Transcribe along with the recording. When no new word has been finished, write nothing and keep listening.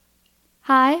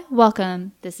Hi,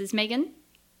 welcome. This is Meagan,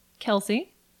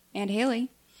 Kelsey, and Haley,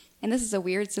 and this is a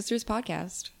Weird Sisters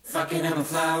podcast. Fucking I'm a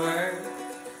flower,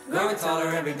 growing taller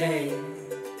every day,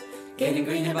 getting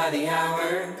greener by the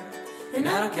hour, and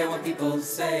I don't care what people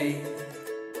say.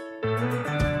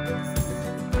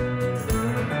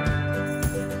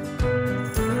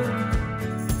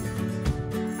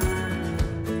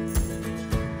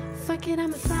 Fucking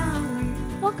I'm a flower.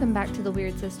 Welcome back to the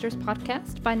Weird Sisters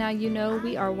podcast. By now you know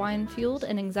we are wine-fueled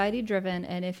and anxiety-driven,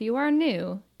 and if you are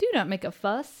new, do not make a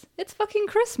fuss. It's fucking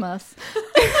Christmas.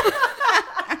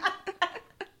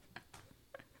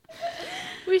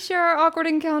 We share our awkward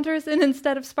encounters, and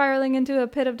instead of spiraling into a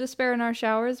pit of despair in our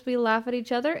showers, we laugh at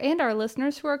each other and our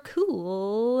listeners who are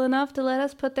cool enough to let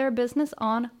us put their business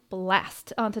on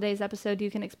blast. On today's episode,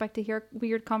 you can expect to hear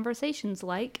weird conversations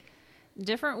like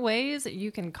different ways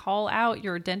you can call out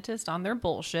your dentist on their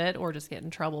bullshit or just get in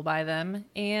trouble by them,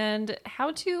 and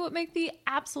how to make the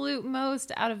absolute most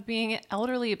out of being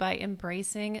elderly by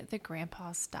embracing the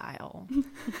grandpa style.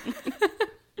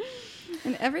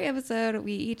 In every episode,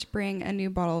 we each bring a new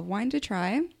bottle of wine to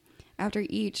try. After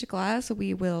each glass,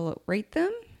 we will rate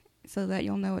them so that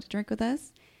you'll know what to drink with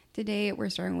us. Today, we're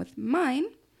starting with mine,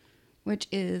 which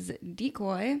is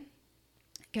Decoy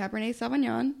Cabernet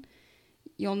Sauvignon.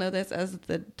 You'll know this as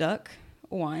the duck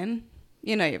wine.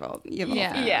 You know, you've all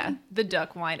Yeah, the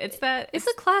duck wine. It's It's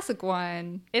a classic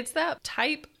wine. It's that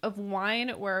type of wine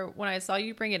where when I saw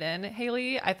you bring it in,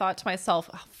 Haley, I thought to myself,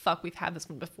 oh, fuck, we've had this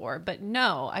one before. But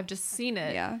no, I've just seen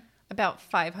it about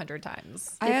 500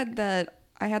 times. I had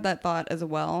that thought as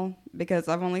well because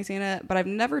I've only seen it, but I've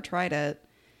never tried it.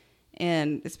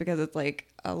 And it's because it's like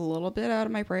a little bit out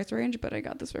of my price range, but I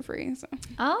got this for free. So.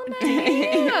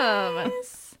 Oh,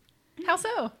 nice. How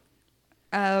so?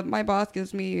 My boss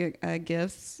gives me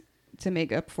gifts to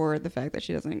make up for the fact that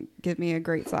she doesn't give me a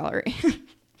great salary.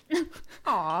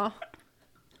 Aw.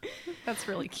 That's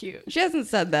really cute. She hasn't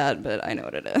said that, but I know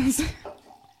what it is.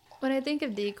 When I think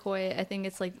of Decoy, I think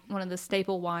it's like one of the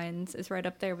staple wines. It's right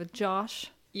up there with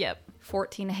Josh. Yep.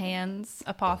 14 Hands.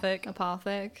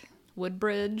 Apothic.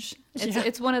 Woodbridge. Yeah.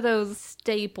 It's one of those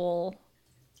staple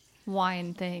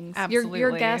wine things. Absolutely.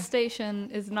 Your gas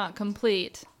station is not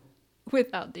complete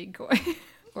without Decoy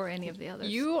or any of the others.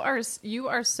 You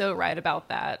are so right about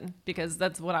that, because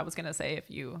that's what I was going to say. If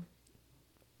you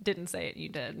didn't say it, you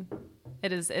did.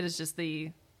 It is just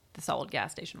the solid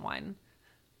gas station wine.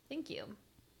 Thank you.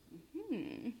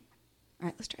 Mm-hmm. All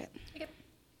right, let's try it.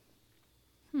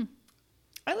 Okay.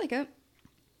 I like it.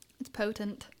 It's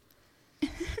potent.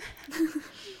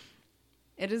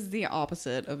 It is the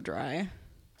opposite of dry.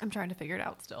 I'm trying to figure it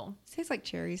out still. It tastes like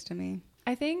cherries to me.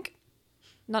 I think,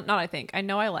 I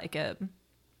know I like it.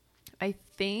 I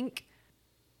think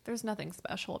there's nothing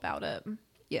special about it.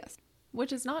 Yes.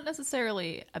 Which is not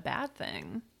necessarily a bad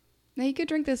thing. Now, you could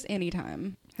drink this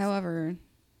anytime. However,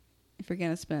 if you're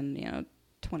going to spend,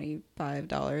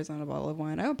 $25 on a bottle of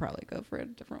wine, I would probably go for a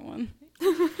different one.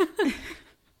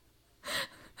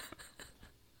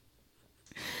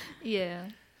 Yeah.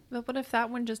 But what if that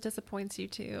one just disappoints you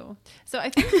too? So I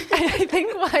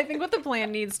think what the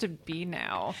plan needs to be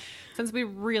now, since we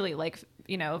really like,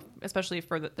 especially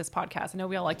for this podcast, I know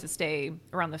we all like to stay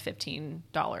around the $15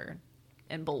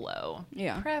 and below.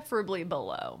 Yeah. Preferably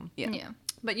below. Yeah.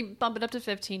 But you bump it up to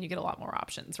 15, you get a lot more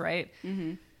options, right?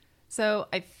 Mm-hmm. So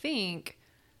I think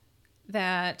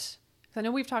that, I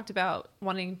know we've talked about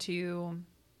wanting to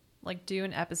like do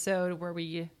an episode where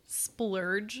we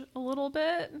splurge a little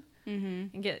bit.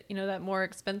 Mm-hmm. And get, that more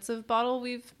expensive bottle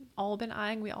we've all been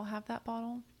eyeing. We all have that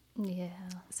bottle. Yeah.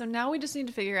 So now we just need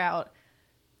to figure out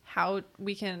how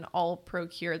we can all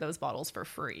procure those bottles for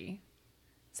free.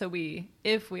 So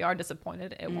if we are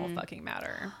disappointed, it won't fucking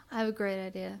matter. I have a great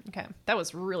idea. Okay. That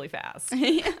was really fast.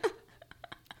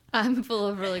 I'm full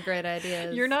of really great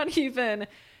ideas. You're not even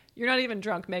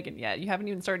drunk, Meagan, yet. You haven't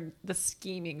even started the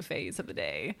scheming phase of the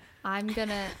day. I'm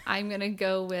gonna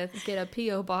go with get a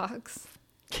P.O. box.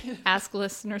 Ask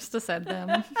listeners to send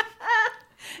them.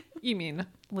 You mean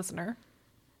listener?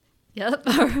 Yep.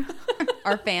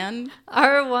 Our fan.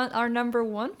 Our number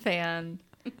one fan.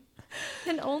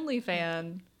 And only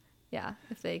fan. Yeah,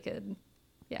 if they could.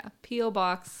 Yeah, P.O.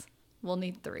 box. We'll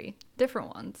need 3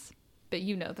 different ones. But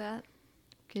you know that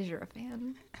because you're a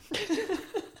fan.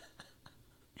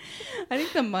 I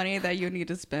think the money that you need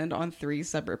to spend on 3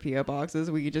 separate P.O. boxes,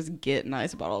 we could just get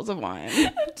nice bottles of wine.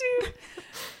 Dude,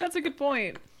 that's a good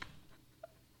point.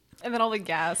 And then all the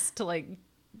gas to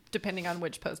depending on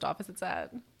which post office it's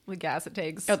at, the gas it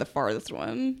takes. Oh, the farthest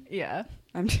one. Yeah.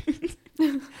 I'm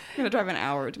gonna drive an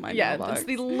hour to my P.O. box. It's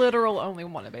the literal only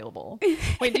one available.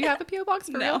 Wait, do you have a P.O. box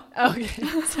for No. real? Oh, okay.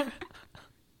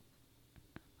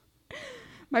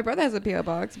 My brother has a P.O.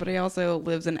 box, but he also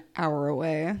lives an hour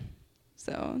away.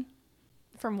 So.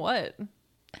 From what?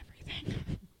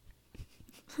 Everything.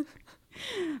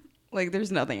 Like,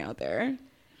 there's nothing out there.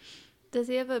 Does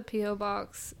he have a P.O.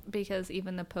 box because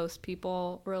even the post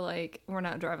people were like, we're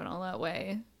not driving all that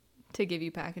way to give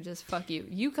you packages? Fuck you.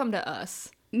 You come to us.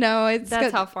 No,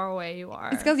 That's how far away you are.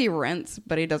 It's because he rents,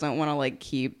 but he doesn't want to, like,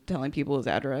 keep telling people his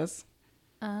address.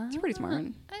 It's pretty smart.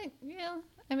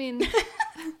 I mean,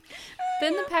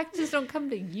 then the packages don't come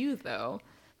to you, though.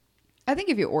 I think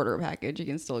if you order a package, you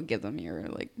can still give them your,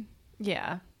 like,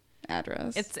 Yeah.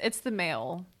 address. It's the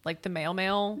mail, like the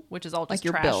mail, which is all just like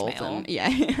your trash bills. mail. And,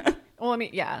 yeah. Well, I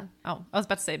mean, yeah. Oh, I was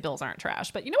about to say bills aren't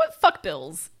trash, but you know what? Fuck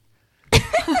bills.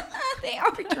 They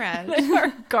are trash. They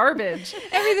are garbage.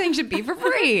 Everything should be for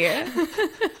free.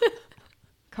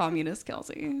 Communist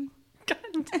Kelsey.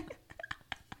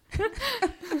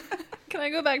 Can I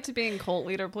go back to being cult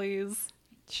leader, please?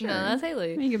 Sure. No, that's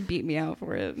Haley. You can beat me out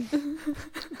for it.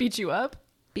 Beat you up?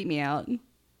 Beat me out.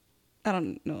 I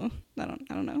don't know. I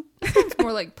don't know. It's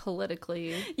more like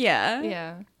politically. Yeah.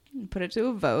 Yeah. Put it to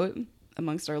a vote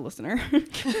amongst our listener.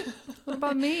 What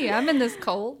about me? I'm in this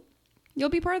cult. You'll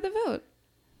be part of the vote.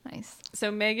 Nice.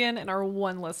 So Meagan and our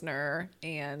one listener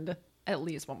and at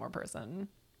least one more person.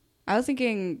 I was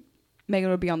thinking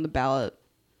Meagan would be on the ballot.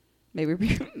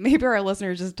 Maybe our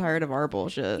listeners are just tired of our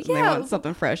bullshit. And they Yeah. want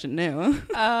something fresh and new.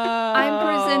 I'm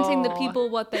presenting the people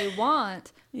what they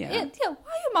want. Yeah. Why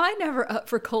am I never up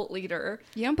for cult leader?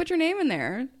 You don't put your name in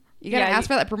there. You gotta Yeah, ask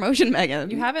for that promotion, Megan.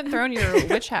 You haven't thrown your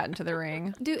witch hat into the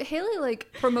ring. Dude, Haley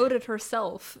like promoted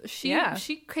herself. She Yeah.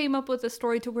 she came up with a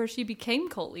story to where she became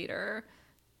cult leader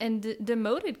and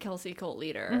demoted Kelsey cult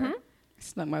leader.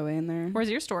 Snuck my way in there. Where's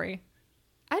your story?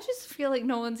 I just feel like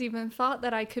no one's even thought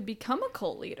that I could become a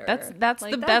cult leader. That's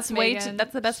Like, the best way to Meagan.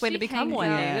 that's the best way to She become hangs one,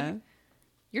 out. Yeah. dude.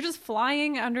 You're just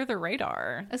flying under the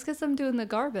radar. That's because I'm doing the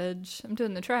garbage. I'm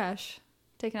doing the trash,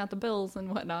 taking out the bills and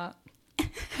whatnot.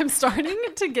 I'm starting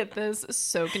to get this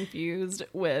so confused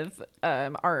with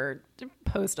our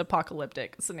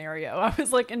post-apocalyptic scenario. I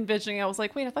was like envisioning, I was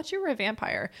like, wait, I thought you were a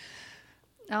vampire.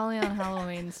 Only on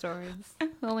Halloween stories.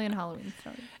 Only in Halloween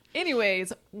stories.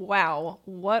 Anyways, wow,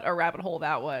 what a rabbit hole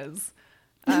that was.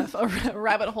 A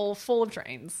rabbit hole full of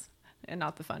trains and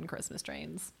not the fun Christmas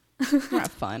trains. They're not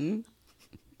fun.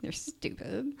 They're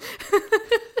stupid.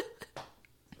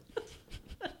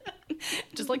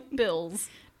 Just like bills.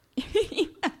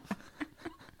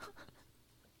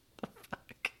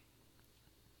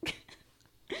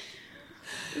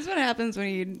 This is what happens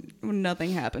when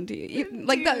nothing happened to you.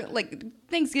 Like that. Like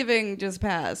Thanksgiving just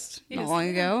passed not Yes. long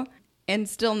ago, and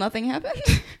still nothing happened.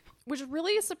 Which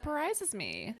really surprises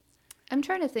me. I'm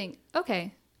trying to think.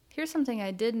 Okay, here's something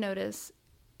I did notice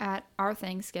at our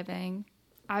Thanksgiving.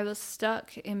 I was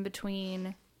stuck in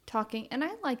between talking, and I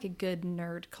like a good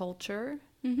nerd culture.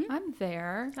 I'm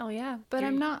there. Oh yeah. But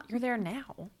I'm not- You're there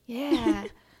now. Yeah.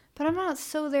 But I'm not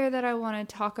so there that I want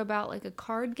to talk about like a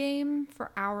card game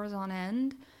for hours on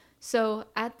end. So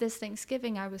at this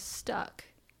Thanksgiving, I was stuck.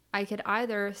 I could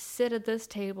either sit at this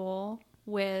table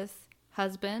with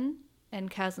husband and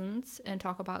cousins and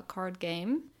talk about card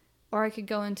game, or I could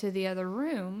go into the other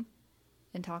room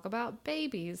and talk about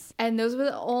babies. And those were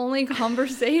the only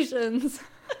conversations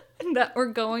that were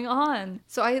going on.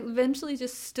 So I eventually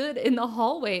just stood in the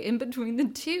hallway in between the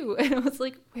two, and I was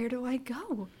like, where do I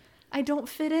go? I don't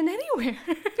fit in anywhere.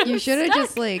 You should have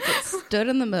just like stood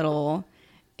in the middle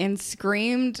and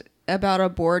screamed about a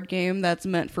board game that's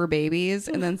meant for babies,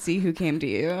 and then see who came to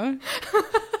you.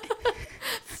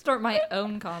 Start my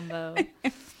own combo.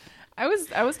 I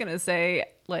was gonna say,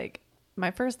 like,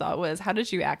 my first thought was, how did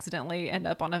you accidentally end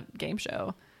up on a game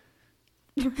show?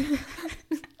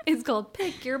 It's called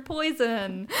Pick Your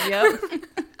Poison. Yep.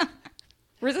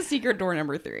 Where's the secret door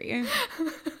number 3?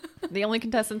 The only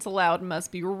contestants allowed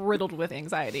must be riddled with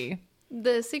anxiety.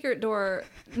 The secret door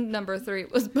number 3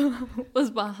 was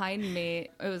behind me.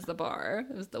 It was the bar.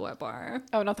 It was the wet bar.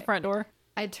 Oh, not the front door.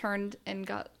 I turned and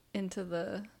got into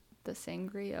the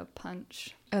sangria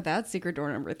punch. Oh, that's secret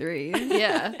door number 3.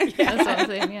 Yeah, that's what I'm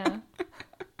saying. Yeah.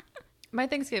 My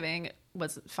Thanksgiving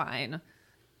was fine.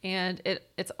 And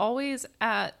it's always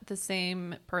at the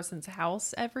same person's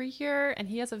house every year. And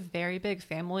he has a very big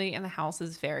family, and the house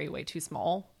is way too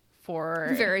small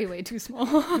for... Very way too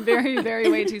small. very,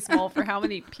 very, way too small for how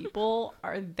many people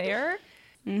are there.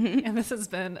 And this has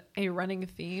been a running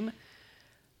theme,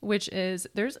 which is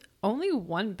there's only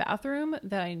one bathroom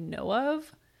that I know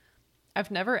of. I've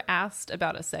never asked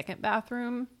about a second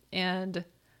bathroom, and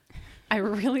I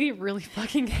really, really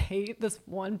fucking hate this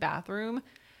one bathroom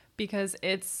because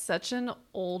it's such an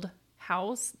old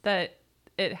house that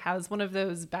it has one of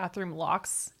those bathroom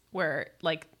locks where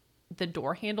like the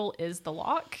door handle is the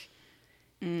lock.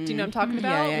 Do you know what I'm talking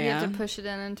about? Yeah. You have to push it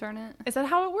in and turn it. Is that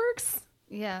how it works?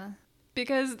 Yeah.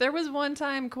 Because there was one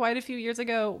time quite a few years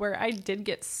ago where I did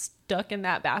get stuck in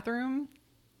that bathroom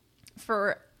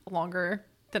for longer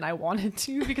than I wanted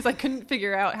to because I couldn't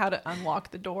figure out how to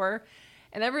unlock the door.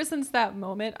 And ever since that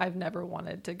moment, I've never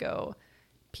wanted to go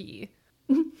pee.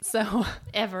 So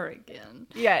Ever again.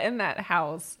 yeah, in that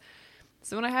house.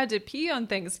 So when I had to pee on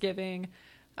Thanksgiving,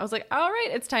 I was like, all right,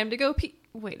 it's time to go pee.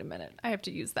 Wait a minute. I have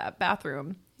to use that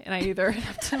bathroom. And I either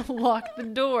have to lock the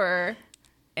door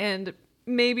and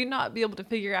maybe not be able to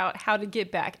figure out how to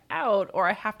get back out, or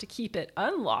I have to keep it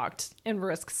unlocked and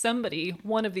risk somebody,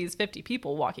 one of these 50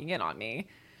 people, walking in on me.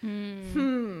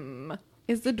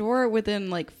 Is the door within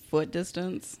like foot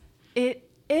distance? It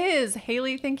is.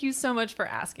 Haley, thank you so much for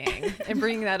asking and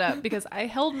bringing that up because I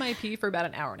held my pee for about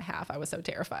an hour and a half. I was so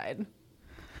terrified.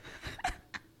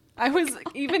 I was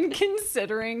even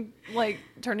considering like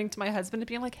turning to my husband and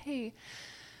being like, hey,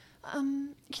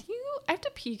 I have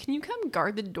to pee. Can you come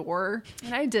guard the door?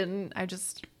 And I didn't. I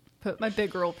just put my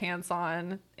big girl pants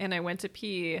on and I went to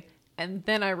pee. And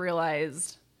then I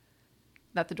realized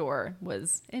that the door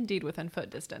was indeed within foot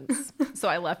distance. So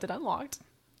I left it unlocked.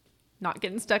 Not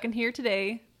getting stuck in here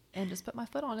today, and just put my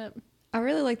foot on it. I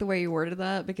really like the way you worded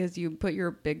that because you put your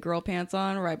big girl pants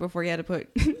on right before you had to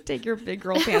take your big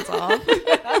girl pants off.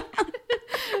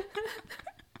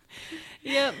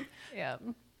 Yep.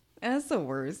 That's the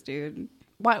worst, dude.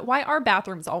 Why are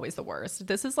bathrooms always the worst?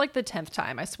 This is like the 10th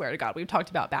time, I swear to God, we've talked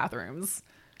about bathrooms.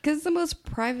 Because it's the most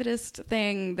privatist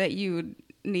thing that you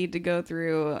need to go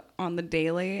through on the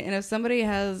daily. And if somebody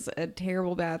has a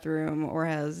terrible bathroom or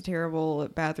has terrible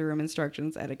bathroom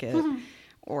instructions etiquette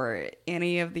or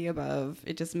any of the above,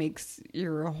 it just makes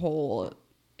your whole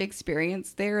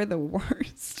experience there the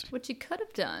worst. What you could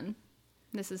have done.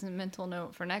 This is a mental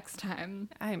note for next time.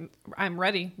 I'm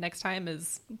ready. Next time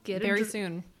is very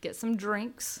soon. Get some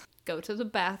drinks, go to the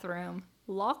bathroom,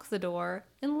 lock the door,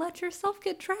 and let yourself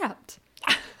get trapped.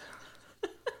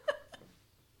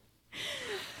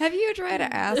 Have you tried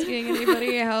asking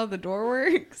anybody how the door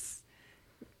works?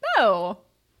 No,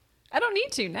 I don't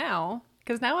need to now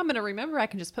because now I'm going to remember I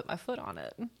can just put my foot on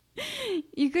it.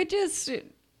 You could just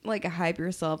like hype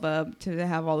yourself up to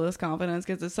have all this confidence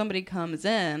because if somebody comes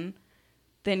in,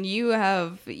 then you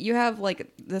have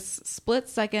like this split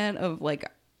second of like,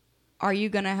 are you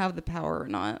going to have the power or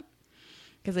not?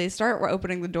 Because they start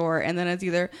opening the door and then it's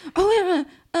either,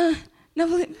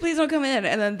 no, please don't come in.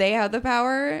 And then they have the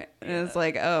power. And it's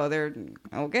like, oh, they're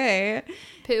okay.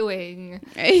 Pooing.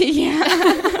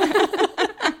 Yeah.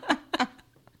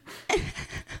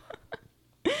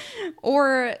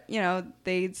 Or,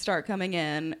 they start coming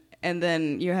in and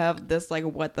then you have this like,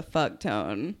 what the fuck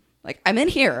tone. Like, I'm in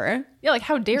here. Yeah, like,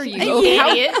 how dare you?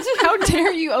 How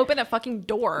dare you open a fucking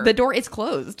door? The door is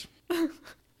closed.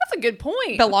 That's a good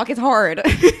point. The lock is hard.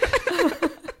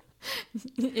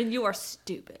 And you are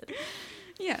stupid.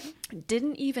 Yeah.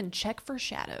 Didn't even check for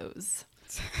shadows.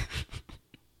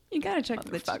 You gotta check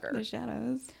the Motherfucker.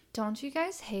 shadows. Don't you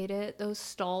guys hate it? Those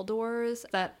stall doors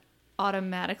that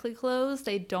automatically close.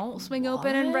 They don't swing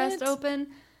open and rest open.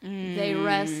 They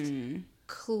rest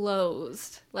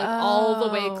closed, like all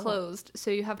the way closed.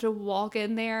 So you have to walk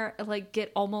in there and like get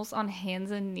almost on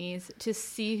hands and knees to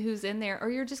see who's in there, or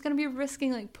you're just gonna be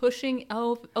risking like pushing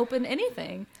open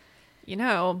anything.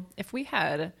 If we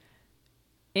had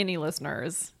any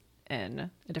listeners in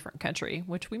a different country,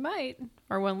 which we might,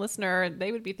 or one listener,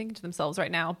 they would be thinking to themselves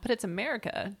right now, but it's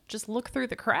America. Just look through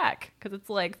the crack because it's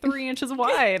like 3 inches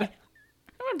wide. You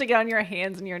don't have to get on your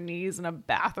hands and your knees in a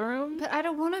bathroom. But I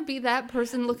don't want to be that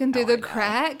person looking through the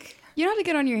crack. You don't have to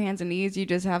get on your hands and knees. You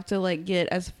just have to like get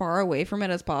as far away from it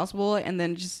as possible and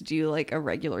then just do like a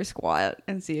regular squat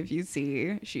and see if you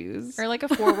see shoes. Or like a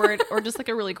forward, or just like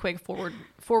a really quick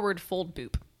forward fold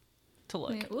boop to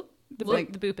look. Yeah, whoop. The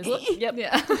boop is yep.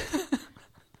 Yeah.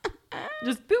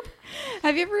 Just boop.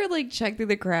 Have you ever like checked through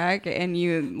the crack and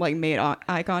you like made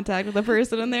eye contact with the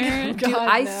person in there? Dude, God,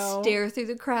 I no. stare through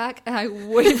the crack and I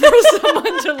wait for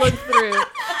someone to look through.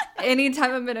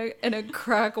 Anytime I'm in a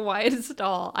crack wide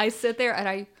stall, I sit there and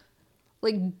I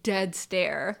like dead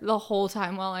stare the whole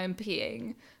time while I'm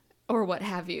peeing or what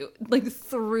have you, like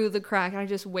through the crack. And I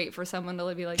just wait for someone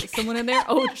to be like, is someone in there?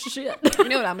 Oh shit. You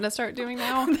know what I'm going to start doing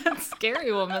now? That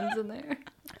scary woman's in there.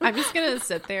 I'm just going to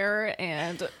sit there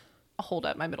and hold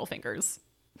up my middle fingers.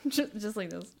 Just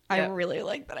like this. I Yep. really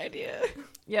like that idea.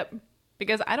 Yep.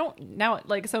 Because I don't now,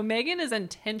 like, so Meagan is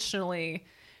intentionally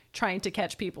trying to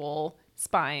catch people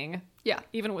spying. Yeah.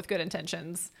 Even with good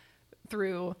intentions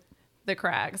through the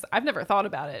cracks. I've never thought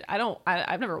about it.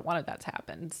 I've never wanted that to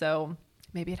happen. So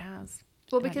maybe it has.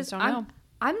 Well, And I because just don't know.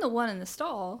 I'm the one in the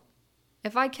stall.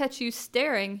 If I catch you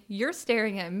staring, you're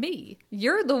staring at me.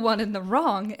 You're the one in the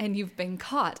wrong, and you've been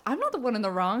caught. I'm not the one in the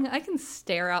wrong. I can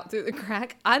stare out through the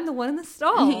crack. I'm the one in the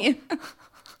stall.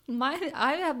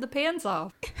 I have the pants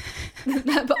off.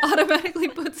 That automatically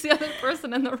puts the other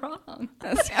person in the wrong.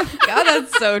 God,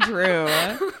 that's so true.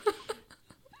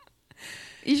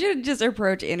 You should just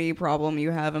approach any problem you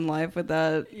have in life with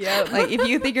that. Yeah. Like, if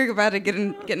you think you're about to get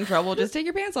in trouble, just take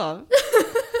your pants off.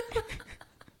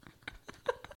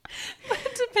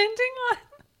 Depending on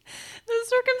the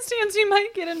circumstance, you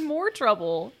might get in more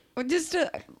trouble. Or just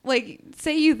to, like,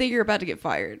 say you think you're about to get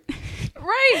fired.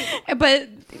 Right. But,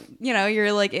 you know,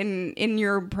 you're, like, in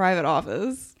your private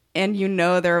office, and you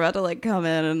know they're about to, like, come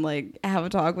in and, like, have a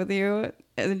talk with you.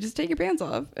 And then just take your pants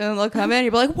off. And then they'll come in and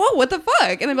you'll be like, whoa, what the fuck?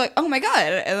 And they'll be like, oh my God.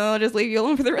 And then they'll just leave you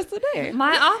alone for the rest of the day.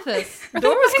 My office. Or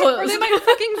Door was Or closed. they might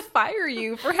fucking fire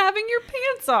you for having your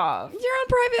pants off. You're on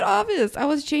private office. I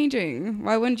was changing.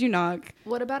 Why wouldn't you knock?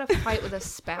 What about a fight with a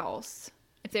spouse?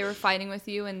 If they were fighting with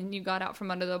you and you got out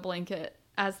from under the blanket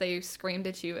as they screamed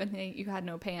at you and you had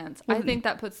no pants, I think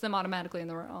that puts them automatically in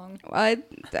the wrong. I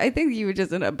think you would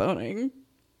just end up boning.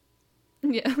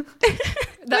 Yeah.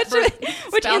 That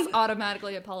which spouse is-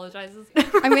 automatically apologizes.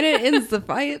 I mean, it ends the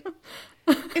fight.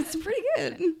 It's pretty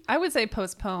good. I would say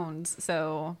postponed.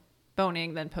 So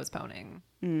boning, then postponing.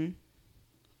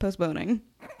 Postponing.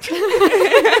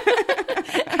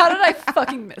 How did I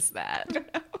fucking miss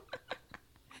that?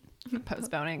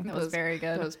 Postponing. That was very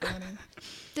good. Postponing.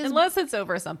 Unless it's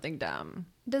over something dumb.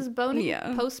 Does boning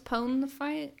Yeah. postpone the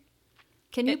fight?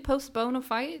 Can you postpone a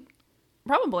fight?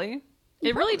 Probably.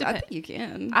 It really I depends. think you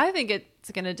can. I think it's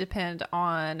going to depend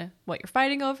on what you're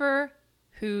fighting over,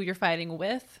 who you're fighting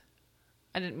with.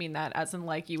 I didn't mean that as in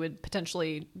like you would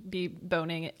potentially be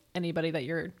boning anybody that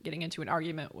you're getting into an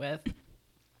argument with.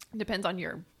 Depends on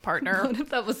your partner. What if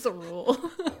that was the rule?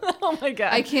 Oh my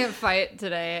God. I can't fight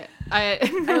today. I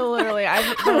literally,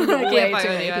 I've known I way can't fight too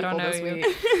with many you. I don't people know this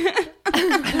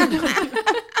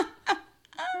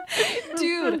week.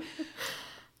 Dude.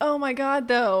 Oh my God,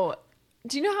 though.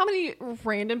 Do you know how many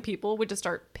random people would just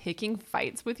start picking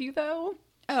fights with you, though?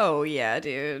 Oh, yeah,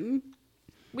 dude.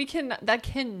 That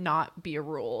cannot be a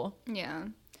rule. Yeah,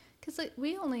 because like,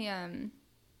 we only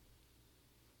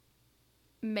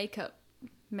make up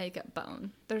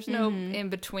bone. There's no in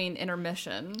between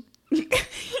intermission.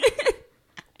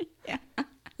 Yeah.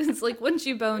 It's like once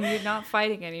you bone, you're not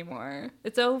fighting anymore.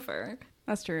 It's over.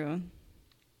 That's true.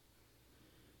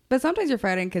 But sometimes you're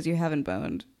fighting because you haven't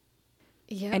boned.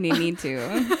 Yeah, And you need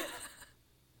to.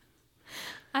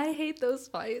 I hate those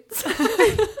fights.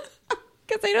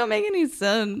 Because they don't make any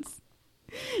sense.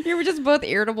 You were just both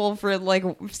irritable for, like,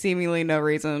 seemingly no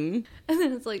reason. And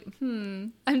then it's like,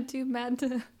 I'm too mad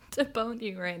to bone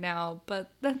you right now.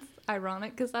 But that's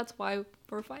ironic because that's why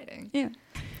we're fighting. Yeah.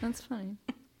 That's funny.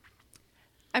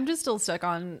 I'm just still stuck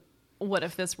on what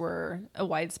if this were a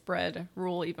widespread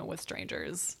rule even with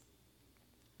strangers?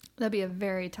 That'd be a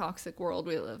very toxic world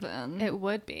we live in. It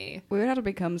would be. We would have to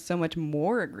become so much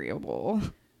more agreeable.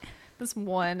 This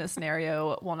one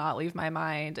scenario will not leave my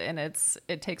mind, and it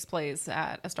takes place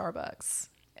at a Starbucks,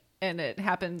 and it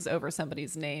happens over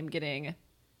somebody's name getting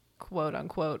quote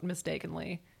unquote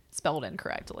mistakenly spelled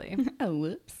incorrectly. Oh,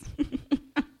 whoops.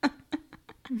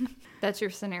 That's your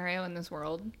scenario in this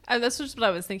world. That's just what I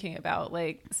was thinking about,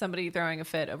 like somebody throwing a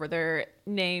fit over their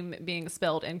name being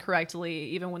spelled incorrectly,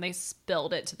 even when they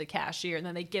spelled it to the cashier, and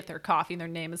then they get their coffee and their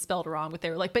name is spelled wrong, but they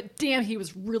were like, but damn, he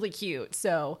was really cute,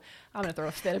 so I'm gonna throw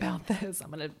a fit about this. I'm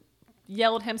gonna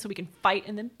yell at him so we can fight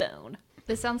and then bone.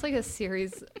 This sounds like a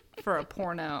series for a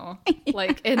porno,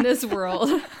 like in this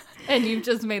world, and you've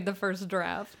just made the first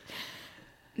draft.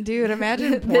 Dude,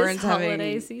 imagine This porns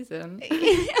holiday having... season,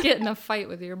 get in a fight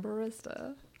with your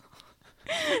barista.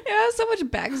 It has so much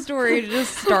backstory to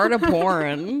just start a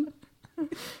porn.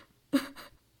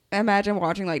 Imagine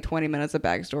watching like 20 minutes of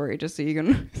backstory just so you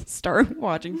can start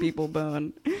watching people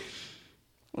bone.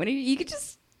 When you could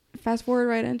just fast forward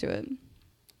right into it.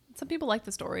 Some people like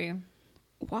the story.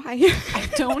 Why? I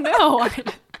don't know.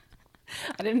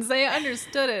 I didn't say I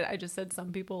understood it. I just said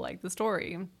some people like the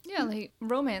story. Yeah, like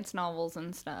romance novels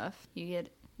and stuff. You get,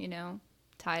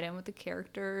 tied in with the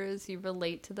characters. You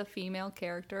relate to the female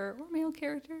character or male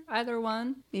character, either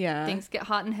one. Yeah. Things get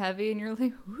hot and heavy, and you're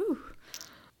like, whoo.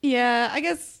 Yeah, I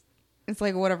guess it's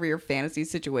like whatever your fantasy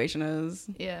situation is.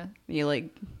 Yeah. You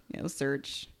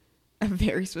search a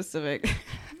very specific...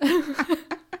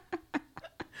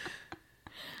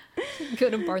 Go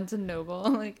to Barnes and Noble.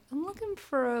 Like, I'm looking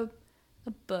for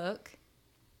a book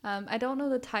I don't know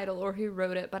the title or who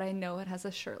wrote it, but I know it has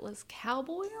a shirtless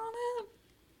cowboy on it.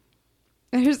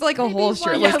 There's like a Maybe whole one-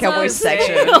 shirtless yeah, cowboy that's what I was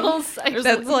section. saying. Whole section.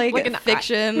 That's like an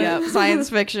fiction, yeah. science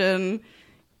fiction,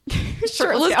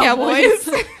 shirtless cowboys.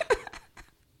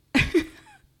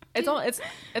 cowboys.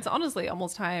 It's honestly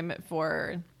almost time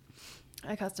for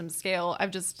a custom scale.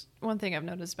 One thing I've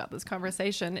noticed about this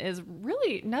conversation is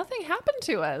really nothing happened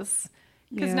to us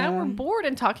because now we're bored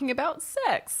and talking about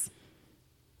sex.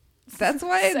 That's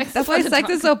why Sex that's is why fun to sex talk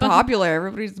is so about. popular.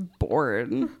 Everybody's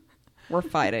bored. We're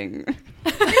fighting.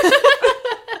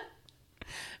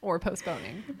 Or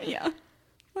postponing. Yeah.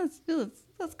 Let's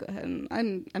go ahead and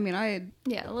I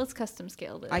Yeah, let's custom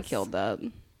scale this. I killed that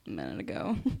a minute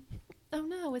ago. Oh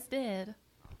no, it's dead.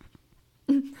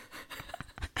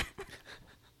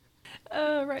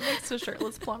 Right next to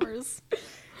shirtless plumbers.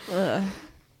 Ugh.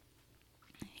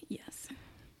 Yes.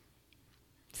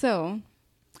 So,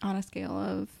 on a scale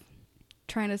of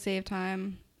trying to save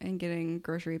time and getting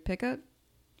grocery pickup,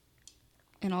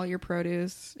 and all your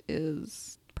produce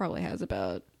probably has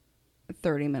about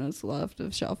 30 minutes left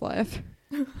of shelf life.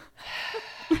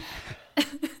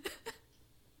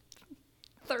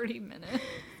 30 minutes.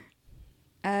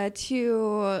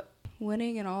 To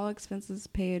winning an all expenses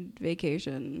paid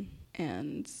vacation,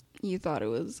 and you thought it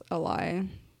was a lie.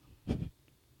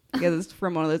 Because it's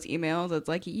from one of those emails. It's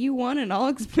like, you won an all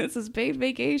expenses paid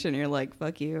vacation. You're like,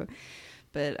 fuck you.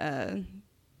 But then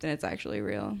it's actually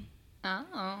real.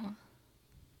 Oh.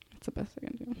 That's the best I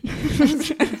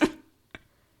can do.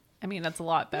 I mean, that's a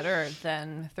lot better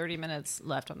than 30 minutes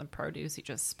left on the produce you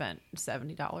just spent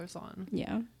 $70 on.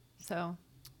 Yeah. So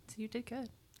you did good.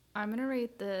 I'm going to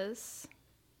rate this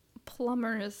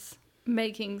plumbers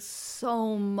making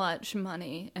so much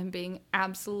money and being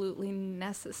absolutely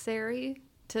necessary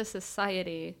to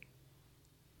society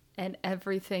and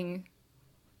everything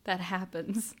that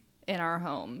happens in our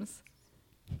homes.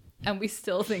 And we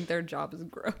still think their job is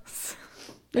gross.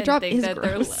 Their And job think is that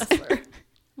gross. They're lesser.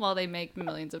 While they make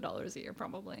millions of dollars a year,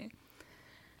 probably.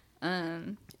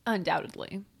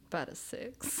 Undoubtedly. About a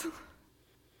 6.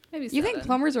 Maybe 7. You think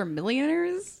plumbers are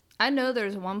millionaires? I know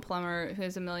there's one plumber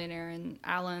who's a millionaire, and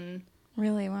Alan,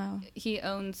 Really? Wow. he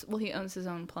owns his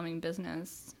own plumbing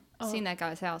business. I've Oh. seen that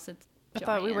guy's house. It's I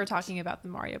thought we were giant. talking about the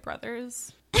Mario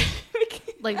Brothers.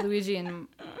 Like Luigi and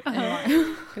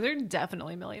Mario. 'Cause they're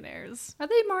definitely millionaires. Are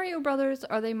they Mario brothers?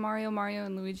 Are they Mario,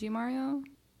 and Luigi Mario?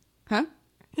 Huh?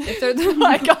 If they're the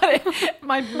I got it.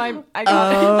 I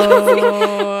got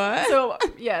Oh. it. So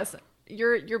yes,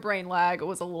 your brain lag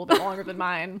was a little bit longer than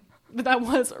mine, but that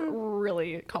was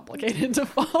really complicated to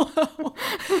follow.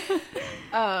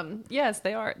 Yes,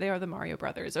 they are the Mario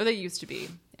Brothers, or they used to be,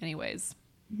 anyways.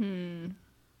 Yeah.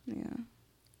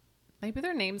 Maybe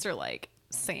their names are like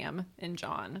Sam and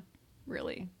John.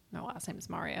 Really, my last name is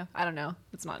Mario. I don't know.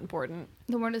 It's not important.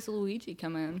 then where does Luigi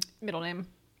come in? Middle name.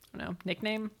 I don't know.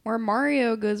 Nickname. Or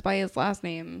Mario goes by his last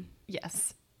name.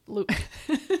 Yes.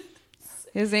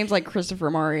 His name's like Christopher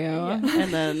Mario,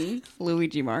 and then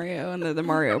Luigi Mario, and then the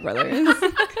Mario Brothers.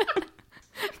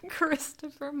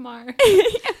 Christopher Mario.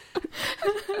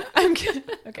 I'm good.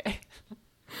 Okay.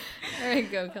 There you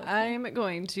go, Kelsey. I'm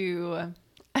going to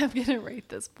rate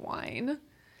this wine.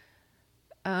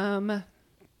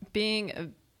 Being a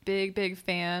big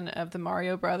fan of the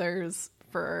Mario Brothers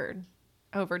for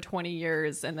over 20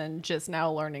 years, and then just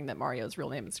now learning that Mario's real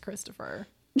name is Christopher.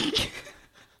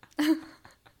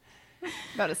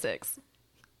 About a 6.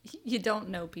 You don't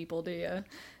know people, do you?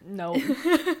 No.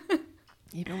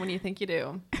 Even when you think you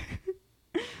do.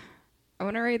 I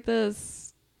want to rate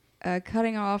this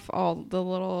cutting off all the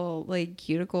little like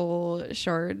cuticle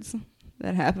shards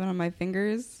that happen on my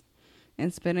fingers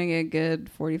and spending a good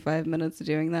 45 minutes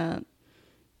doing that.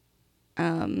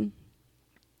 And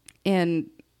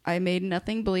I made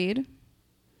nothing bleed.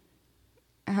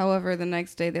 However, the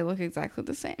next day they look exactly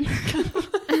the same.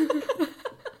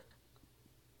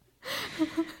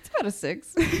 It's about a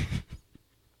 6.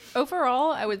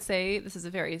 Overall, I would say this is a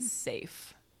very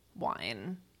safe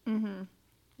wine. Mm-hmm.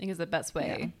 I think is the best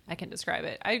way I can describe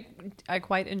it. I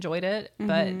quite enjoyed it,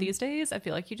 but these days I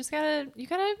feel like you gotta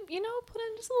put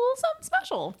in just a little something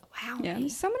special. Wow. Yeah,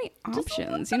 there's so many Just a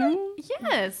options, little you know?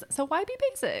 Yes. So why be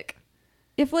basic?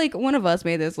 If like one of us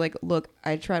made this, like, look,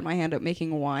 I tried my hand at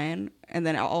making wine, and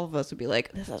then all of us would be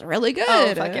like, this is really good.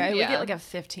 Oh fuck yeah! I would Yeah. get like a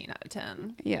 15 out of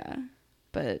 10. Yeah.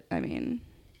 But I mean,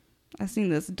 I've seen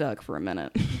this duck for a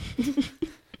minute.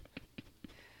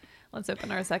 Let's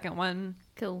open our second one.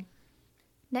 Cool.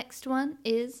 Next one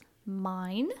is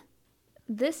mine.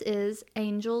 This is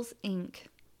Angel's Ink.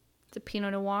 It's a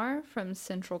Pinot Noir from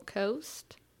Central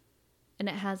Coast, and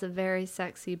it has a very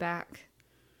sexy back.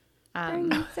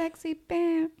 Bring sexy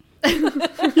bam.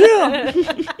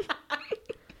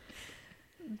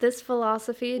 This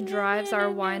philosophy drives our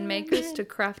winemakers to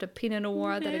craft a Pinot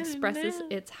Noir that expresses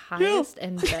its highest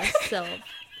and best self.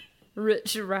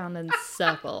 Rich, round, and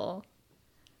supple.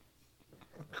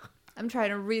 I'm trying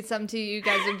to read something to you. You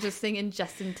guys are just singing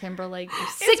Justin Timberlake. You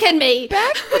sicken me!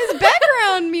 His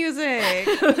background music.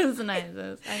 It was nice.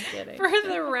 I'm kidding. For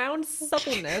the round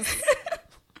suppleness.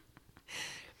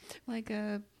 Like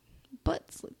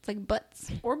butts. It's like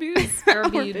butts. Or boobs. Or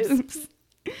boobs.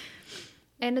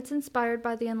 And it's inspired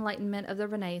by the Enlightenment of the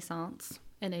Renaissance,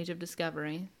 an age of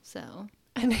discovery. So,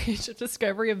 An age of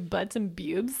discovery of butts and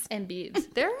boobs. and boobs.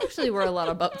 There actually were a lot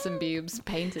of butts and boobs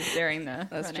painted during the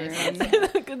That's true.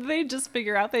 Renaissance. Could they just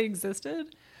figure out they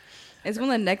existed? It's when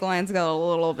the necklines got a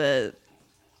little bit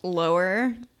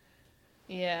lower.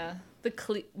 Yeah.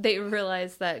 They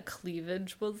realized that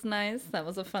cleavage was nice. That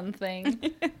was a fun thing.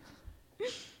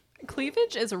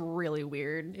 Cleavage is really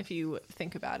weird if you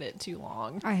think about it too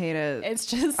long. I hate it. It's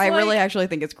just I really like- actually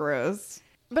think it's gross.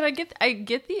 But I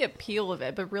get the appeal of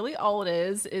it, but really all it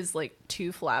is like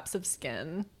two flaps of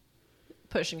skin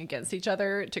pushing against each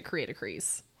other to create a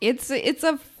crease. It's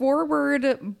a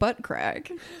forward butt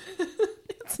crack.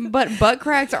 But butt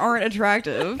cracks aren't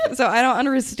attractive, so I don't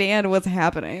understand what's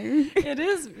happening. It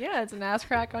is, yeah, it's an ass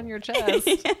crack on your chest.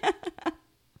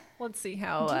 Let's see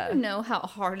how. Do you know how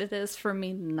hard it is for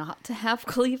me not to have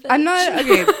cleavage? I'm not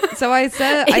okay. So I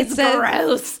said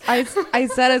gross. I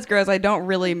said it's gross. I don't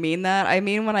really mean that. I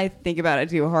mean when I think about it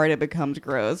too hard, it becomes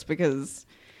gross because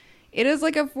it is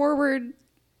like a forward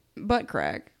butt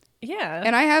crack. Yeah,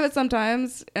 And I have it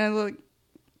sometimes, and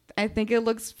I think it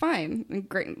looks fine and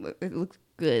great. It looks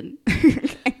good.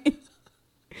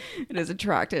 It is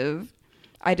attractive.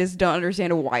 I just don't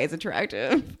understand why it's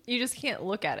attractive. you just can't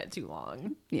look at it too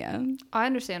long. Yeah. I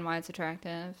understand why it's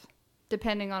attractive.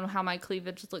 Depending on how my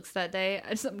cleavage looks that day,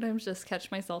 I sometimes just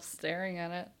catch myself staring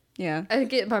at it. Yeah. I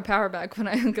get my power back when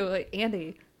I go like,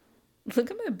 Andy, look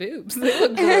at my boobs. They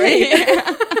look great.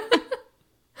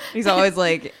 He's always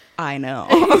like, I know.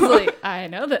 He's like, I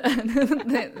know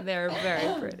that. They're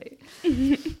very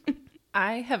pretty.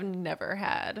 I have never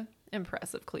had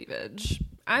impressive cleavage.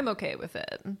 I'm okay with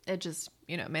it. It just,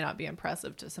 may not be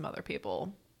impressive to some other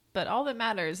people. But all that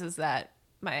matters is that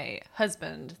my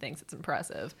husband thinks it's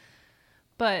impressive.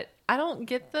 But I don't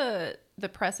get the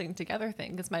pressing together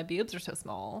thing because my boobs are so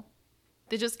small.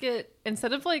 They just get,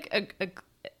 instead of like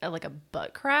a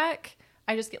butt crack,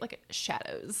 I just get like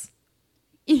shadows.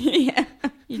 Yeah.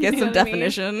 You get some know what I mean?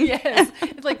 definition. Yes.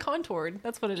 It's like contoured.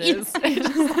 That's what it is. It's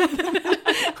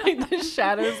just like the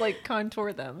shadows like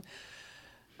contour them.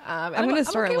 I'm gonna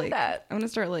start okay with like that. I'm gonna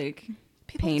start like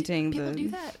People painting people the do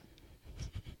that.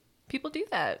 People do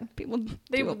that. people.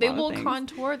 They do a they lot of will things.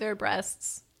 contour their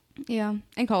breasts. Yeah,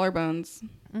 and collarbones.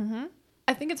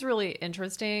 I think it's really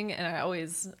interesting, and I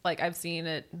always I've seen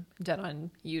it done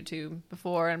on YouTube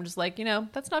before. I'm just like,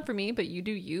 that's not for me, but you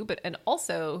do you. And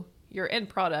also your end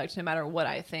product, no matter what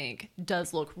I think,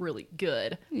 does look really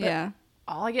good. But Yeah.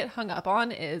 all I get hung up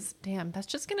on is, damn, that's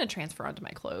just gonna transfer onto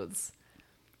my clothes.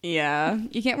 Yeah,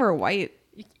 you can't wear white.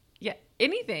 Yeah,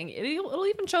 anything. It'll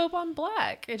even show up on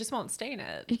black. It just won't stain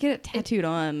it. You get it tattooed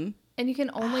on. And you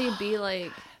can only be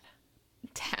like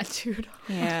tattooed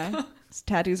on. Yeah, just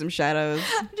tattoo some shadows.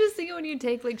 I'm just thinking when you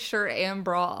take like shirt and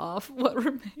bra off, what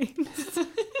remains?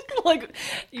 Like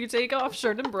you take off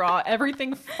shirt and bra,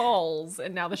 everything falls,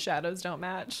 and now the shadows don't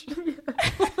match.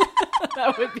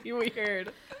 That would be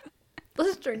weird.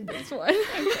 Let's drink this one.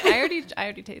 I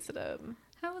already tasted it.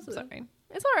 How was it? Sorry,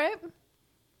 it's all right.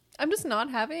 I'm just not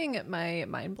having my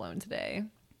mind blown today.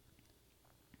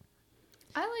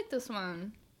 I like this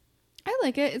one. I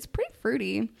like it. It's pretty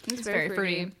fruity, It's very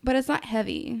fruity. but it's not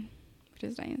heavy, which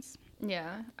is nice.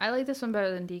 Yeah, I like this one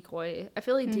better than Decoy. I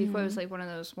feel like Decoy was like one of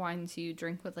those wines you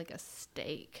drink with like a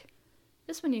steak.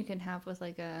 This one you can have with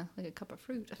like a cup of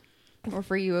fruit. Or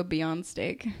for you, a Beyond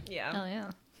steak. Yeah, Oh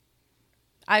yeah.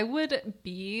 I would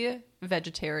be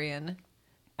vegetarian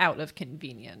out of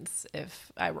convenience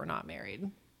if I were not married.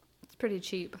 It's pretty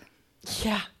cheap.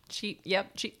 Yeah, cheap.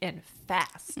 Yep, cheap and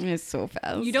fast. It's so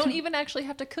fast. You don't even actually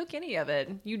have to cook any of it.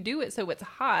 You do it so it's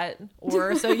hot,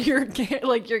 or so your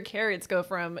carrots go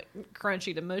from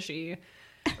crunchy to mushy,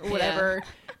 or whatever.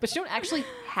 But you don't actually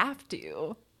have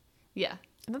to, Yeah.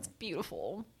 and that's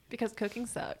beautiful because cooking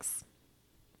sucks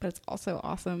But it's also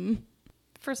awesome.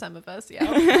 for some of us. Yeah,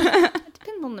 It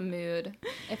depends on the mood.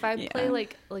 If I play Yeah.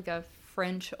 like a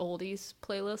French oldies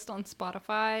playlist on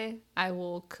Spotify, I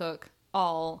will cook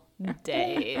all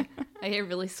day. I get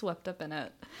really swept up in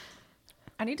it.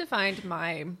 I need to find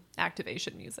my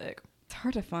activation music. It's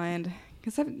hard to find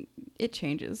because it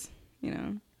changes. you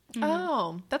know.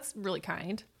 Oh, that's really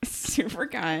kind. Super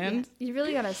kind. You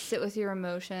really gotta sit with your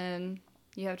emotion.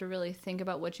 You have to really think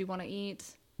about what you want to eat.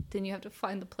 Then you have to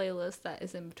find the playlist that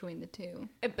is in between the two.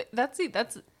 But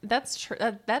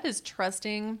that is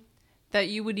trusting that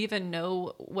you would even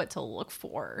know what to look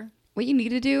for. What you need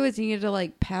to do is you need to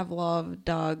like Pavlov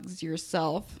dogs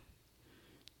yourself.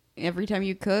 Every time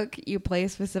you cook, you play a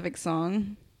specific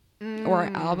song or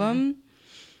album.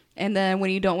 And then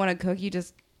when you don't want to cook, you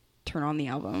just turn on the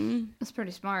album. That's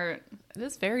pretty smart. It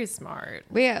is very smart.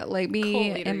 But yeah, like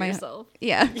me and my yourself.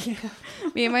 Yeah.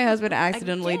 Me and my husband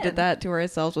accidentally Again. did that to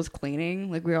ourselves with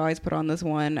cleaning. Like we always put on this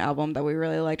one album that we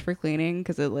really liked for cleaning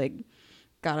because it like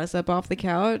got us up off the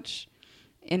couch.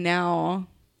 And now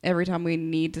every time we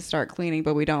need to start cleaning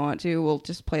but we don't want to, we'll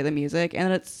just play the music.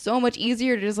 And it's so much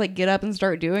easier to just like get up and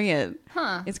start doing it.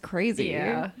 Huh. It's crazy.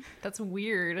 Yeah, that's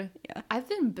weird. Yeah. I've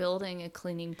been building a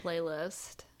cleaning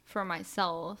playlist for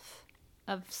myself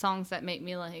of songs that make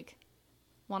me like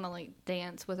want to like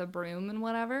dance with a broom and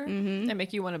whatever. That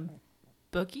make you want to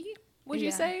boogie, would you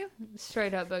Yeah. say?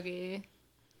 Straight up boogie.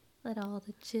 Let all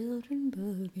the children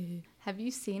boogie. Have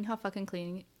you seen how fucking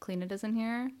clean it is in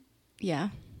here? Yeah.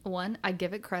 One, I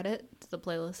give it credit to the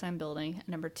playlist I'm building.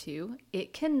 Number two,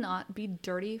 it cannot be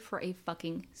dirty for a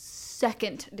fucking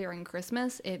second during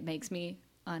Christmas. It makes me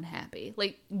unhappy.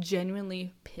 Like,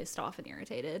 genuinely pissed off and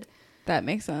irritated. That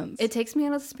makes sense. It takes me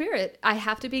out of the spirit. I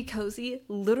have to be cozy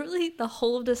literally the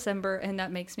whole of December, and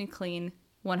that makes me clean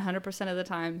 100% of the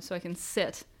time so I can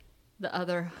sit the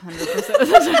other 100% of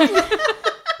the time.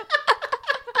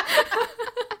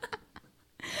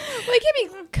 Well, it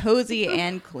can be cozy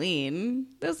and clean.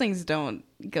 Those things don't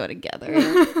go together.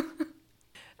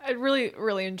 I really,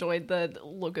 really enjoyed the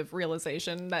look of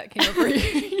realization that came over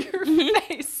your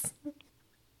face.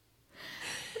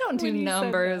 I don't do When you said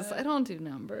numbers. that. I don't do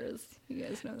numbers. You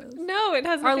guys know those. No, it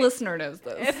has Our nothing- listener knows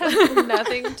those. It has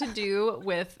nothing to do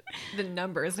with the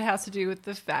numbers. It has to do with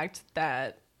the fact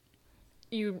that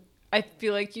I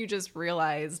feel like you just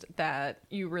realized that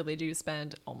you really do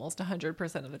spend almost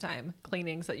 100% of the time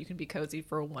cleaning so that you can be cozy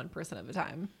for 1% of the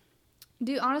time.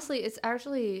 Dude, honestly, it's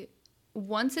actually,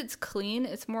 once it's clean,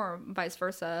 it's more vice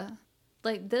versa.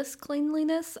 Like, this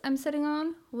cleanliness I'm sitting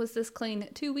on was this clean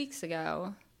 2 weeks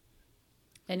ago.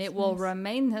 And it will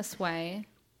remain this way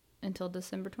until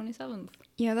December 27th.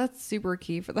 Yeah, that's super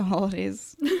key for the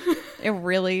holidays. It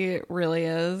really, really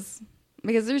is.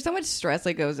 Because there's so much stress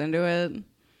that goes into it.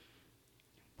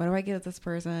 What do I get this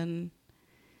person?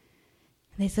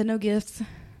 They said no gifts,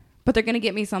 but they're going to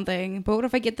get me something. But what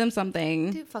if I get them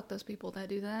something? Dude, fuck those people that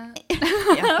do that.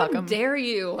 Yeah, fuck How 'em. dare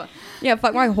you? Yeah,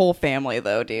 fuck my whole family,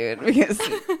 though, dude. Because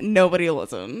nobody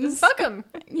listens. Fuck them.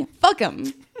 Yeah, fuck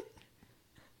them.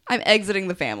 I'm exiting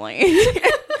the family.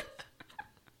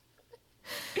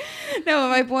 No,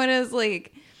 my point is,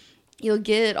 like, you'll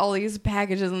get all these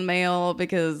packages in the mail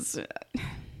because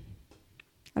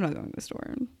I'm not going to the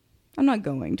store. I'm not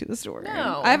going to the store.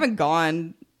 No. I haven't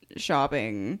gone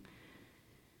shopping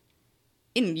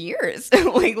in years.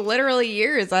 Like, literally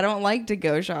years. I don't like to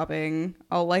go shopping.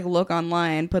 I'll, like, look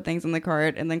online, put things in the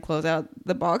cart, and then close out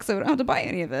the box so I don't have to buy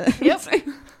any of it. Yep.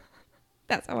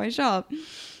 That's how I shop.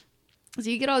 So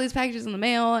you get all these packages in the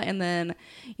mail, and then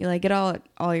you like get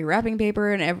all your wrapping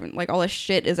paper, and like all the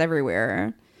shit is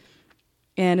everywhere.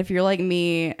 And if you're like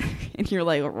me, and you're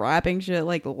like wrapping shit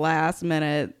like last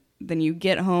minute, then you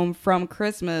get home from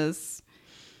Christmas,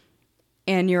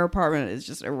 and your apartment is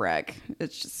just a wreck.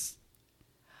 It's just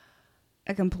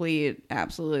a complete,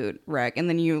 absolute wreck. And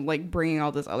then you like bringing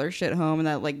all this other shit home, and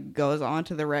that like goes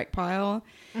onto the wreck pile.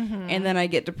 Mm-hmm. And then I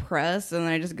get depressed, and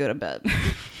then I just go to bed.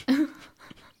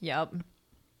 Yep.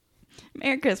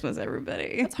 Merry Christmas,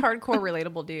 everybody. That's hardcore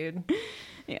relatable, dude.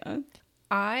 Yeah.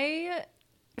 I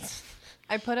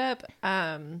put up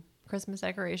Christmas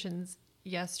decorations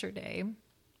yesterday.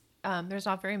 There's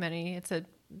not very many. It's a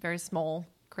very small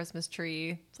Christmas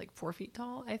tree. It's like 4 feet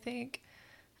tall, I think.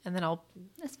 And then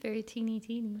That's very teeny.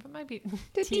 it might be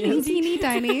Teeny, teeny,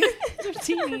 tiny. so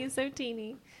teeny, so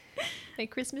teeny. My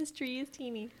Christmas tree is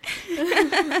teeny.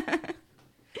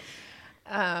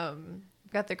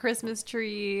 Got the Christmas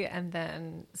tree and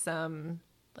then some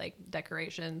like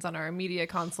decorations on our media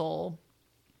console.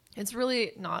 It's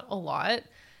really not a lot,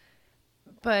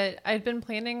 but I'd been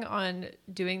planning on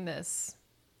doing this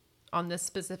on this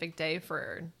specific day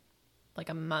for like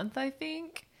a month, I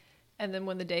think. And then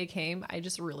when the day came, I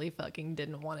just really fucking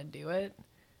didn't want to do it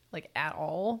like at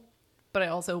all. But I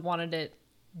also wanted it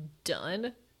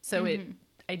done. So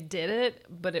I did it,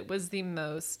 but it was the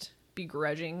most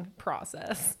begrudging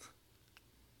process.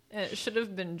 And it should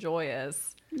have been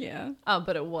joyous. Yeah.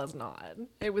 But it was not.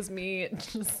 It was me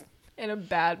just in a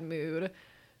bad mood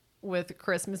with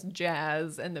Christmas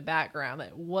jazz in the background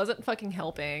that wasn't fucking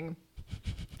helping.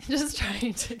 Just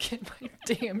trying to get my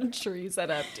damn tree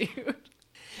set up, dude.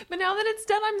 But now that it's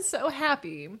done, I'm so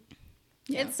happy.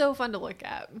 Yeah. It's so fun to look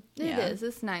at. It is.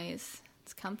 It's nice.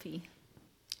 It's comfy.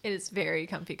 It is very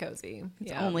comfy cozy.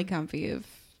 It's only comfy if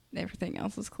everything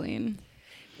else is clean.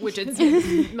 Which it's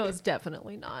most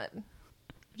definitely not.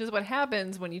 Which is what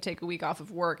happens when you take a week off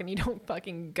of work and you don't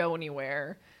fucking go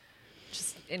anywhere.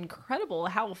 Just incredible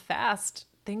how fast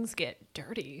things get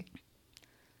dirty.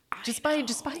 Just by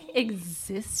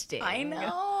existing. I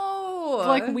know.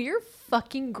 Like, we're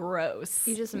fucking gross.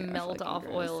 You just melt off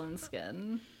gross. Oil and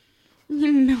skin.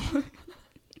 You know.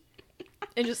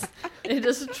 It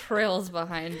just trails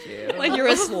behind you. Like you're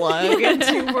a slug.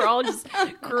 We're all just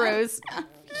gross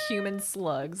human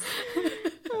slugs.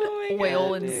 Oh my Oil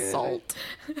God, and dude. salt.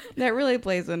 That really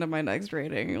plays into my next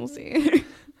rating. You'll see.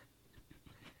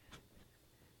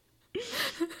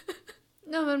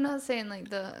 No, I'm not saying like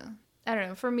I don't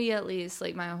know, for me at least,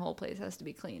 like my whole place has to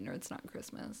be clean or it's not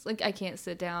Christmas. Like I can't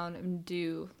sit down and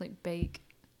bake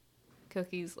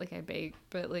cookies. Like I bake,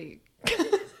 but like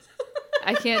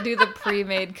I can't do the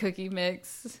pre-made cookie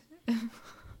mix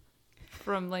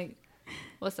from like,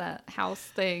 what's that house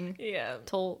thing? Yeah.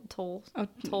 Toll House.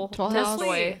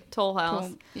 Toll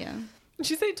House. Yeah. Did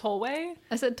you say Tollway?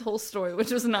 I said Tolstoy,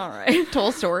 which was not right.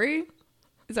 Toll Story?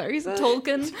 Is that what you said?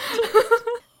 Tolkien.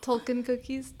 Tolkien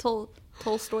cookies.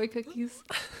 Tolstoy cookies.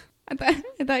 I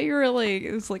thought you were like,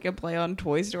 it was like a play on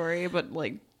Toy Story, but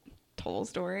like Toll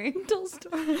Story. Tolstoy.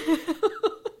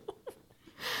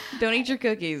 Don't eat your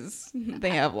cookies.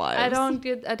 They have lives. I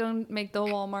don't make the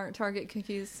Walmart Target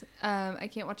cookies. I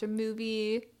can't watch a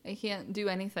movie. I can't do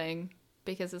anything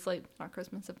because it's like not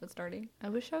Christmas if it's dirty. I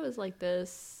wish I was like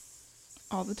this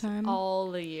all the time.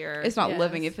 All the year. It's not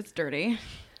living if it's dirty.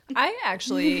 I'm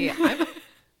actually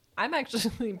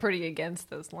pretty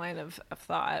against this line of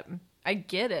thought. I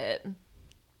get it.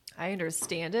 I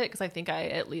understand it because I think I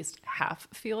at least half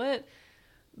feel it.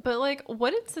 But like,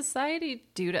 what did society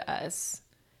do to us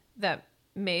that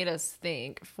made us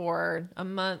think for a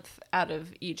month out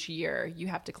of each year you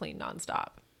have to clean nonstop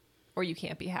or you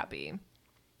can't be happy?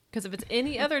 Because if it's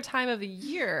any other time of the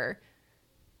year,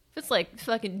 if it's like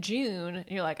fucking June and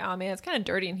you're like, oh man, it's kind of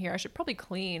dirty in here, I should probably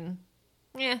clean.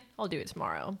 Yeah, I'll do it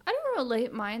tomorrow. I don't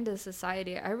relate mine to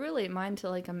society. I relate mine to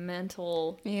like a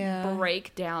mental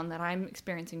breakdown that I'm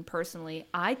experiencing personally.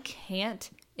 I can't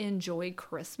enjoy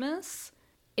Christmas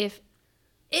if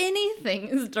anything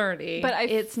is dirty. But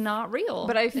it's not real.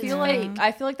 But I feel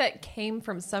like that came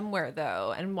from somewhere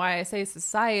though, and why I say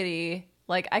society,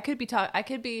 like I could be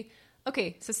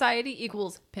okay. Society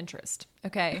equals Pinterest.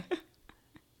 Okay.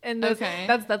 And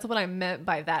that's what I meant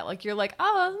by that. Like, you're like,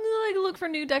 oh, I'm gonna like look for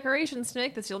new decorations to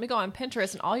make this year. Let me go on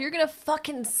Pinterest, and all you're gonna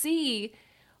fucking see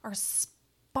are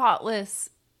spotless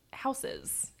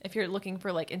houses. If you're looking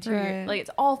for like interior, like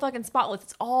it's all fucking spotless.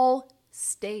 It's all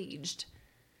staged,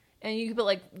 and you but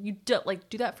like you do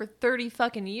that for 30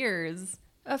 fucking years.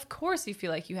 Of course, you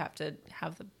feel like you have to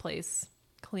have the place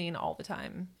clean all the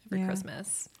time every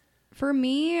Christmas. For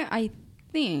me, I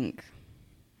think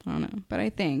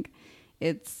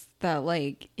it's that,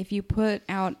 like, if you put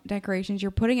out decorations,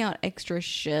 you're putting out extra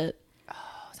shit.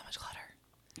 Oh, so much clutter.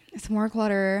 It's more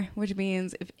clutter, which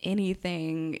means if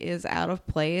anything is out of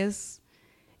place,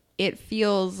 it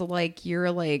feels like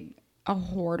you're, like, a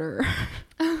hoarder.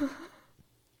 I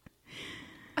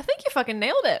think you fucking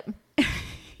nailed it.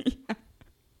 Yeah.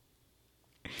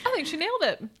 I think she nailed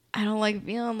it. I don't like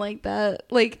feeling like that.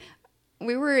 Like,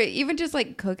 we were even just,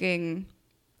 like, cooking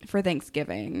for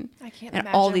Thanksgiving. I can't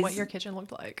imagine what your kitchen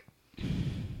looked like.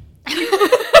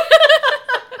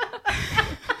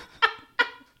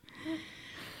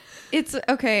 It's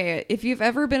okay. If you've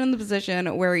ever been in the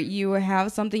position where you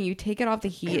have something, you take it off the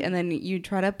heat and then you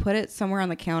try to put it somewhere on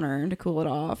the counter to cool it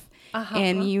off.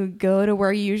 And you go to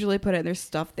where you usually put it and there's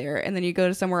stuff there. And then you go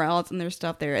to somewhere else and there's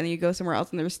stuff there. And then you go somewhere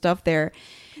else and there's stuff there.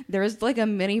 There's like a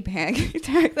mini panic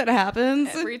attack that happens.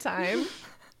 Every time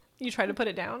you try to put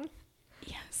it down.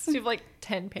 Yes. So you have like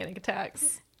 10 panic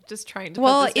attacks just trying to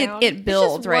put this down. It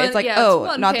builds, right? It's like,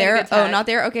 oh, not there. Attack. Oh, not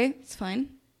there. Okay, it's fine.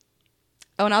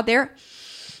 Oh, not there.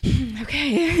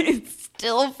 Okay, it's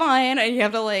still fine. And you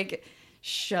have to like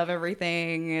shove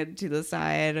everything to the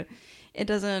side. It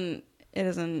doesn't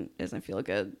feel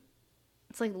good.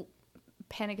 It's like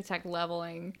panic attack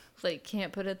leveling. It's like,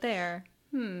 can't put it there.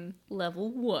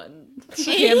 Level 1.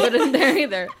 Can't put it there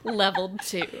either. Level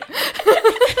 2.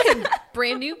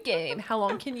 Brand new game. How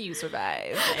long can you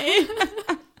survive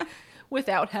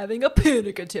without having a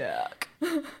panic attack?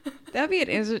 That'd be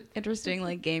an interesting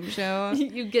like game show.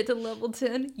 You get to level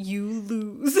 10, you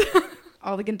lose.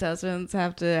 All the contestants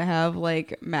have to have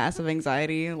like massive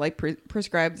anxiety, like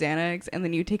prescribed Xanax, and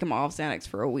then you take them off Xanax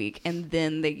for a week, and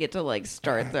then they get to like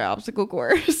start their obstacle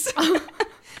course.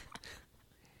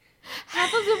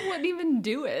 Half of them wouldn't even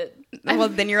do it. Well,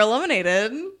 then you're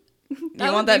eliminated. You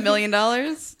want that $1 million?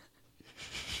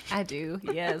 I do.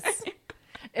 Yes.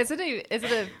 Is it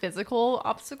a physical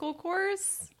obstacle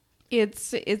course?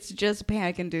 It's just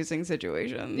panic-inducing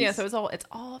situations. Yeah. So it's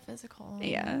all physical.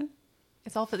 Yeah.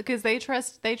 It's all because they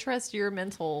trust your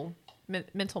mental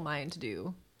mind to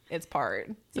do its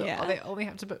part. So Yeah. they only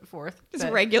have to put forth Just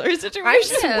but regular I'm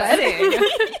situations. sweating.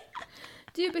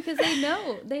 Dude, because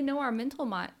they know our mental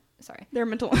mind. Sorry. Our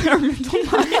mental mind.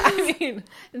 I mean,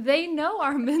 They know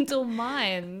our mental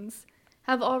minds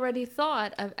have already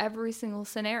thought of every single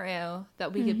scenario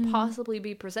that we could possibly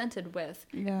be presented with.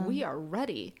 Yeah. We are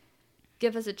ready.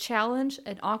 Give us a challenge,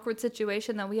 an awkward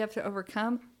situation that we have to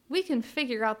overcome. We can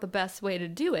figure out the best way to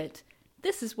do it.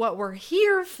 This is what we're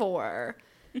here for.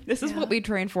 This is what we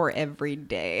train for every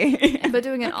day. But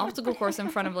doing an obstacle course in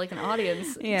front of like an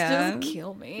audience Yeah. just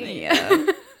kill me. Yeah.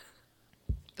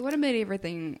 It would have made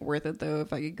everything worth it though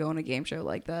if I could go on a game show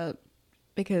like that,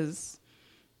 because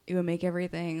it would make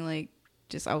everything like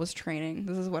just I was training.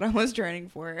 This is what I was training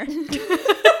for.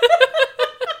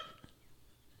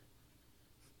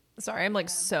 sorry, I'm like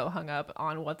so hung up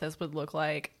on what this would look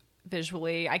like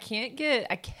visually. I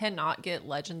cannot get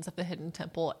Legends of the Hidden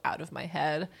Temple out of my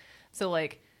head. So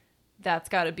like that's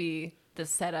got to be the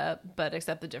setup, but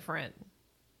except the different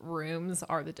rooms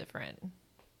are the different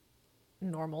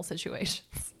normal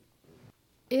situations.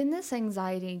 In this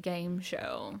anxiety game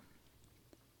show,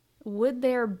 would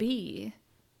there be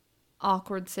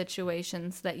awkward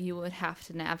situations that you would have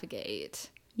to navigate?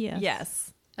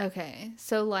 Yes. Okay,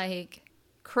 so like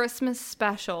Christmas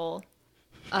special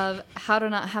of How to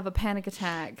Not Have a Panic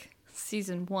Attack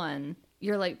season 1,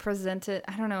 you're like presented,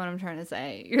 I don't know what I'm trying to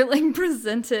say. You're like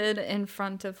presented in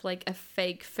front of like a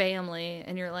fake family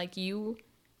and you're like, you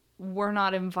were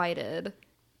not invited.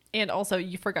 And also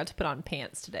you forgot to put on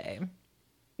pants today.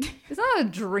 It's not a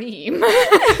dream.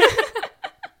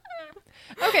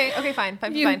 Okay,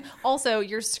 fine. Also,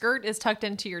 your skirt is tucked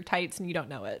into your tights and you don't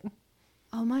know it.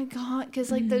 Oh my god, because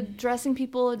like the dressing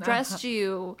people dressed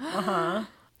you. I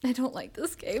don't like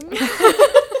this game.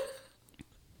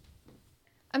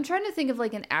 I'm trying to think of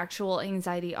like an actual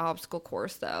anxiety obstacle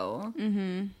course though.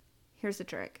 Here's the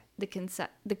trick.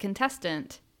 The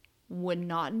contestant would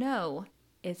not know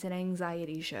it's an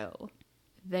anxiety show.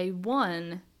 They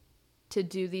won to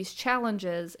do these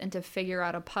challenges and to figure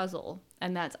out a puzzle,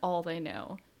 and that's all they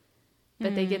know.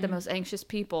 But they get the most anxious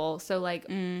people. So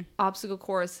like obstacle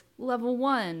course level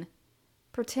 1,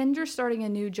 pretend you're starting a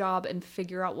new job and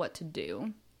figure out what to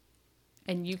do.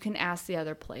 And you can ask the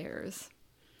other players.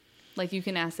 Like you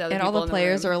can ask the other And people all the in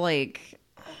players room. are like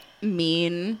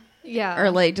mean. Yeah. Or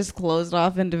like just closed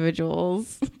off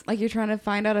individuals. Like you're trying to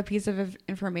find out a piece of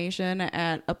information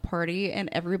at a party and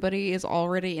everybody is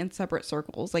already in separate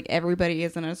circles. Like everybody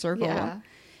is in a circle. Yeah.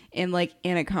 And like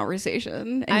in a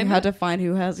conversation, and you have to find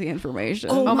who has the information.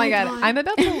 Oh my god, I'm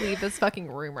about to leave this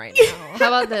fucking room right now. How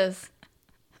about this?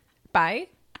 Bye.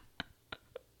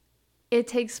 It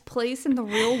takes place in the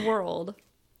real world.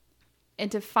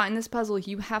 And to find this puzzle,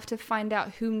 you have to find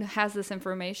out who has this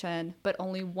information. But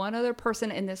only one other person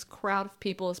in this crowd of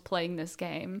people is playing this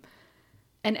game.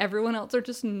 And everyone else are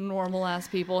just normal ass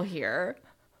people here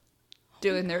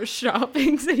doing their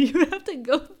shopping. So you have to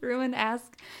go through and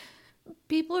ask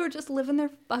people who are just living their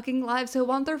fucking lives, who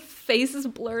want their faces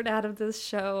blurred out of this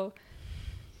show,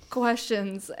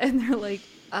 questions. And they're like,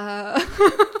 to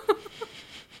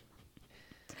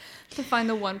find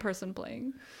the one person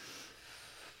playing.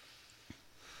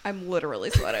 I'm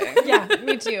literally sweating. Yeah,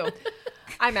 me too.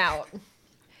 I'm out.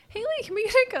 Haley, can we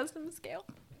get a custom scale,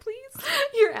 please?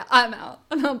 I'm out.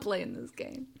 I'm not playing this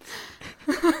game.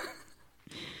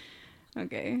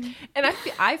 Okay. And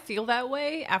I feel that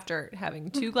way after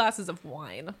having 2 glasses of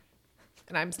wine,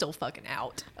 and I'm still fucking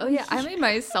out. Oh yeah, I made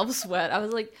myself sweat. I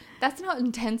was like, that's not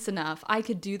intense enough. I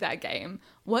could do that game.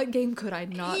 What game could I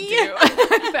not do?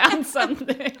 I found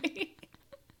something.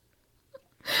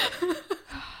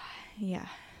 Yeah.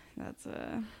 That's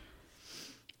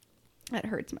that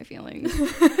hurts my feelings.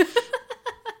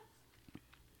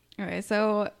 Okay,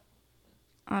 so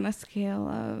on a scale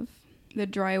of the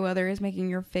dry weather is making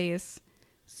your face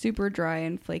super dry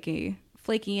and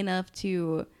flaky enough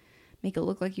to make it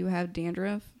look like you have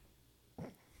dandruff,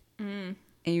 and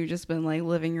you've just been like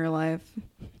living your life,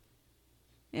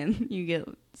 and you get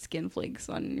skin flakes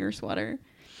on your sweater,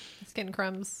 Skin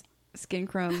crumbs.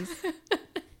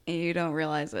 and And you don't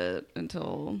realize it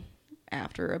until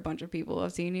after a bunch of people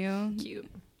have seen you. Cute.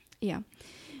 Yeah.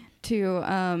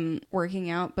 To working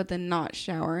out, but then not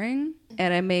showering.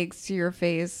 And it makes your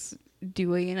face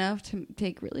dewy enough to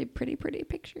take really pretty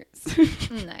pictures.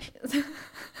 Nice.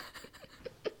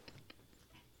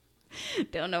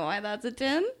 Don't know why that's a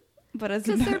 10, but it's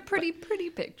Because they're pretty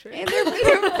pictures. and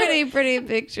they're pretty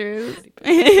pictures.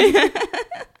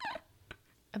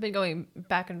 I've been going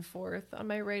back and forth on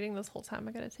my rating this whole time.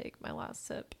 I gotta take my last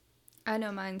sip. I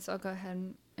know mine, so I'll go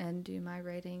ahead and do my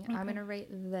rating. Okay. I'm going to rate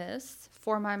this.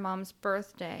 For my mom's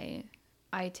birthday,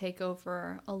 I take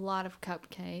over a lot of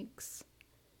cupcakes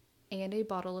and a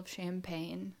bottle of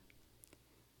champagne.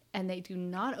 And they do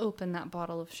not open that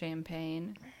bottle of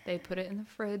champagne. They put it in the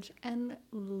fridge and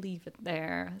leave it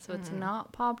there. So it's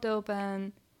not popped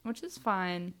open, which is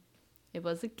fine. It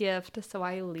was a gift, so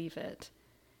I leave it.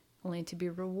 Only to be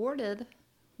rewarded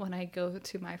when I go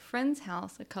to my friend's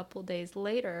house a couple days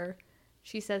later.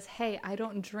 She says, hey, I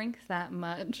don't drink that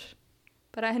much,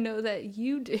 but I know that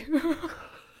you do.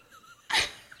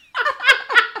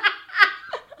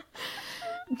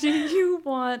 Do you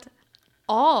want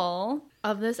all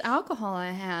of this alcohol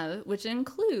I have, which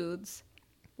includes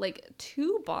like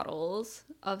 2 bottles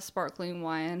of sparkling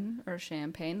wine or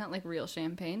champagne, not like real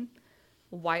champagne,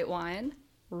 white wine,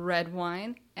 red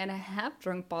wine, and a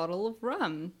half-drunk bottle of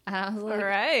rum? And I was like, All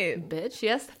right. bitch,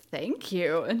 yes, thank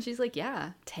you. And she's like,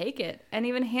 yeah, take it. And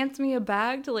even hands me a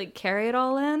bag to like carry it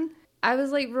all in. I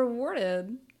was like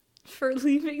rewarded for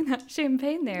leaving that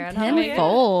champagne there. And I'm like,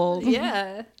 Tenfold.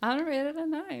 yeah, I'm gonna rate it a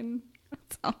 9.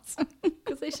 That's awesome.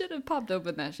 Because they should have popped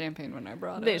open that champagne when I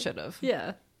brought it. They should have.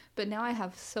 Yeah. But now I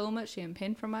have so much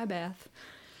champagne from my bath.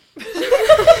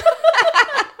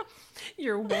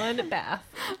 Your one bath.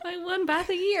 My 1 bath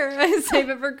a year. I save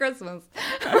it for Christmas.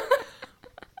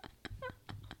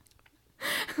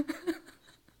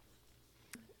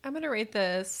 I'm going to rate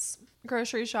this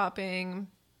grocery shopping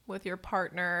with your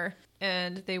partner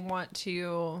and they want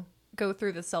to go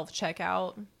through the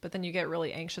self-checkout, but then you get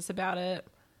really anxious about it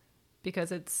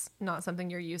because it's not something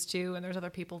you're used to and there's other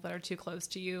people that are too close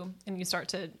to you and you start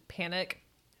to panic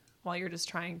while you're just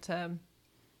trying to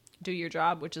do your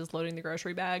job, which is loading the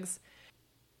grocery bags.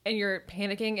 And you're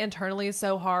panicking internally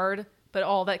so hard, but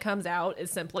all that comes out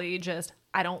is simply just,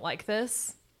 I don't like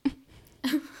this.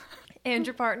 And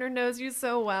your partner knows you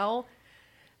so well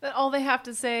that all they have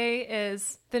to say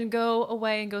is, then go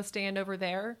away and go stand over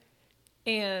there.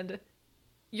 And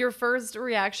your first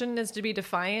reaction is to be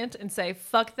defiant and say,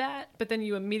 fuck that. But then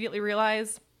you immediately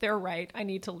realize, they're right, I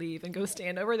need to leave and go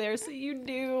stand over there. So you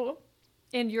do.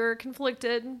 And you're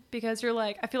conflicted because you're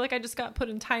like, I feel like I just got put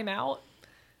in timeout.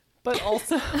 But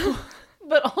also,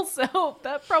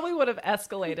 that probably would have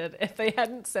escalated if they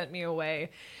hadn't sent me away.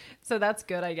 So that's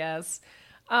good, I guess.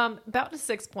 About a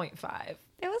 6.5.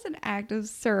 It was an act of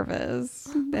service.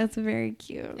 That's very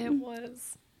cute. It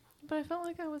was. But I felt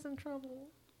like I was in trouble.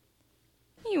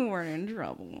 You weren't in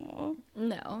trouble.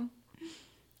 No.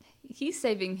 He's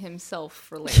saving himself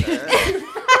for later.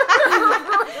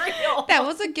 That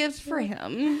was a gift for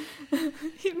him.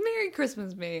 Merry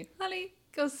Christmas, me. Honey,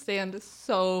 go stand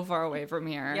so far away from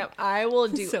here. Yep, I will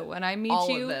do. So when I meet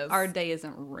all of you, this. our day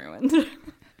isn't ruined.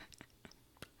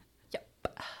 Yep.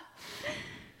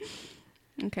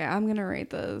 Okay, I'm going to rate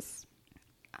this.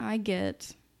 I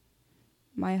get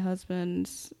my husband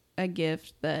a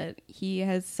gift that he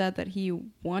has said that he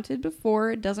wanted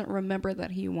before, doesn't remember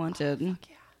that he wanted. Oh, fuck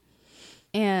yeah.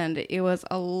 And it was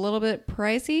a little bit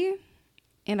pricey,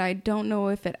 and I don't know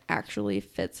if it actually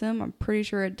fits him. I'm pretty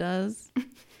sure it does.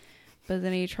 But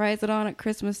then he tries it on at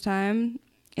Christmas time.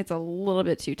 It's a little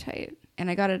bit too tight. And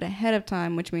I got it ahead of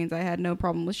time, which means I had no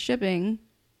problem with shipping.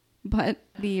 But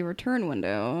the return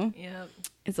window Yep.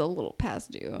 is a little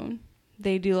past due.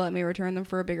 They do let me return them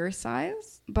for a bigger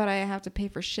size, but I have to pay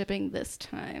for shipping this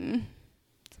time.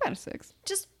 It's about a 6.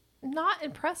 Just not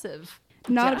impressive.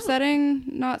 Not Yeah. upsetting,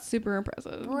 not super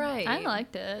impressive. Right. I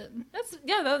liked it.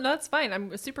 That's fine.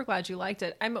 I'm super glad you liked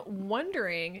it. I'm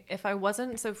wondering if I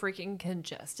wasn't so freaking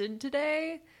congested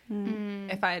today,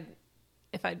 if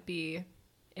I'd be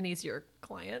an easier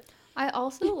client. I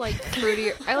also like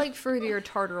fruitier. I like fruitier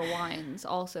tartar wines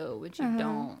also, which you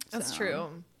don't. That's so.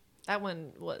 true. That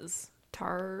one was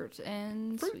Tart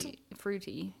and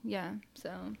fruity. Yeah.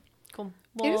 So cool.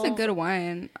 It is a Well, good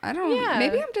wine. I don't. Yeah.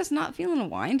 Maybe I'm just not feeling a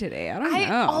wine today. I don't I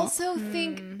know. also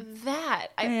think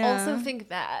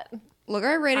that. Look,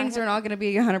 our ratings are not going to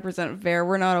be 100% fair.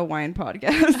 We're not a wine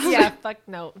podcast. Yeah, fuck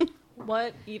no.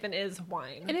 What even is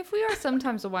wine? and if we are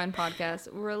sometimes a wine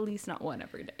podcast, we're at least not one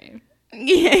every day.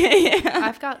 Yeah.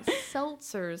 I've got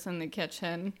seltzers in the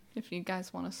kitchen if you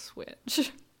guys want to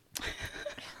switch.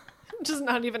 Just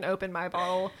not even open my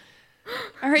bottle.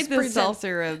 I rate Just this pretend.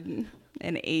 seltzer an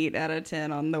 8 out of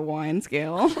 10 on the wine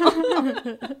scale.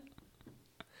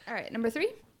 All right, number 3.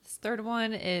 This third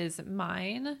one is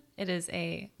mine. It is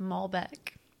a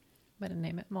Malbec. I'm going to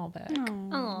name it Malbec.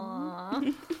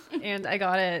 Aww. And I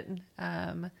got it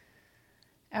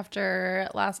after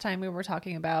last time we were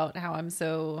talking about how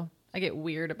I get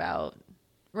weird about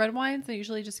red wines. I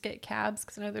usually just get cabs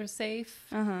because I know they're safe.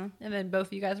 Uh-huh. And then both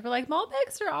of you guys were like,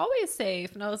 Malbecs are always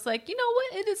safe. And I was like, you know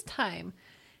what? It is time.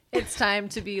 It's time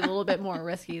to be a little bit more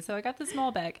risky. So I got this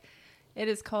Malbec. It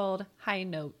is called High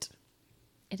Note.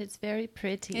 It is very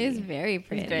pretty. It is very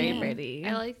pretty. It's very pretty.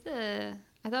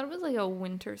 I thought it was like a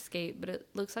winterscape, but it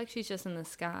looks like she's just in the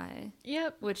sky.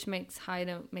 Yep. Which makes high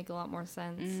note make a lot more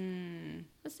sense. I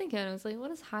was thinking, I was like, what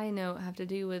does high note have to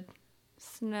do with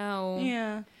snow?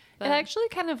 Yeah. But It actually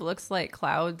kind of looks like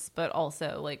clouds, but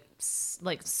also like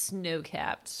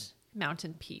snow-capped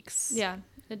mountain peaks. yeah,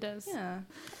 it does. Yeah.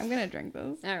 I'm going to drink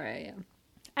this. All right, yeah.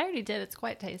 I already did. It's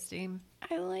quite tasty.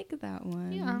 I like that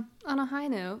one. Yeah, on a high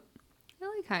note. I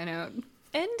like high note.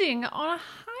 Ending on a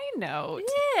high note.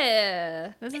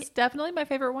 Yeah. This is definitely my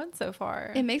favorite one so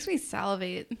far. It makes me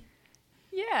salivate.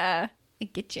 Yeah.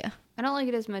 It gets you. I don't like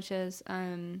it as much as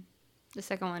the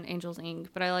second one, Angel's Ink,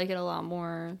 but I like it a lot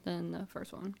more than the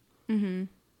first one. Mm-hmm.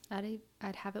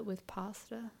 I'd have it with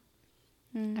pasta.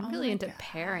 Mm. I'm Oh really my into God.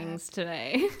 pairings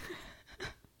today.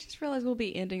 Just realized we'll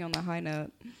be ending on the high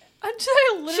note.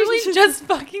 I literally just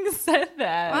fucking said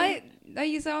that.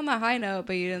 You said on the high note,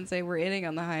 but you didn't say we're ending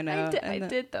on the high note. I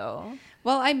did though.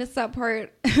 Well, I missed that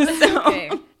part.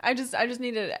 Okay. I just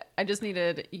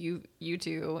needed you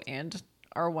two and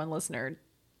our one listener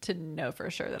to know for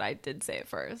sure that I did say it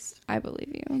first. I believe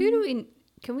you.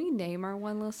 Can we name our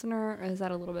one listener, or is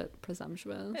that a little bit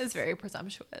presumptuous? It's very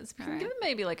presumptuous. We can All give right. him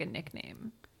maybe like a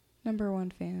nickname. Number 1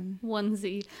 fan.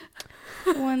 Onesie.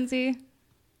 Onesie.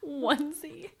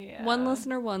 Onesie. Yeah. One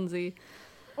listener onesie.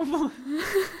 I'm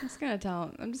just gonna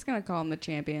call him the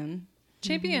champion.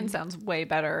 Champion Mm-hmm. sounds way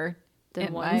better Than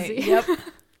in onesie. Yep.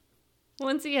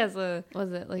 Onesie has a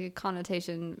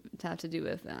connotation to have to do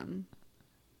with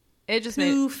It just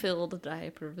made poo-filled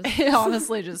diapers. it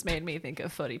honestly just made me think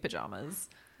of footy pajamas,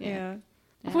 Yeah.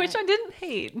 which I didn't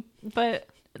hate, but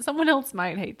someone else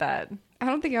might hate that. I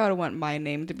don't think I would want my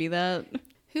name to be that.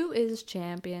 Who is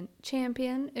Champion?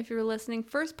 Champion, if you're listening,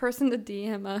 first person to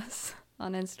DM us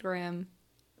on Instagram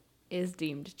is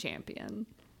deemed champion.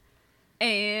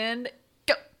 And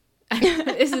go.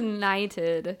 Is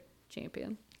knighted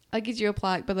champion. I'll get you a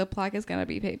plaque, but the plaque is gonna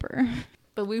be paper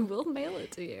But we will mail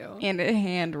it to you. and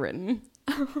handwritten.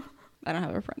 I don't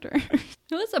have a printer.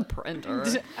 Who is a printer?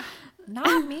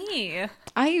 Not me.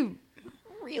 I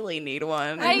really need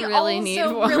one. I really also need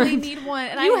one. really need one.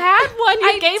 And You had one. You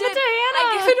I gave did. it to Hannah.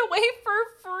 I gave it away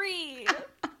for free.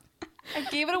 I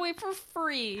gave it away for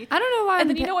free. I don't know why. And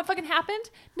then you know what fucking happened?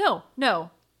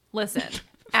 No. Listen.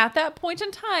 At that point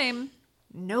in time,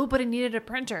 nobody needed a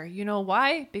printer. You know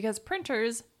why? Because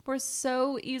printers were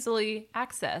so easily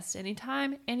accessed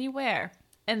anytime, anywhere.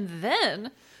 And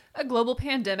then a global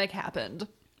pandemic happened.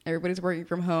 Everybody's working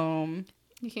from home.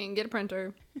 You can't get a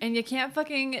printer. And you can't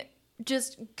fucking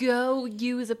just go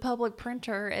use a public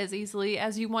printer as easily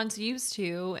as you once used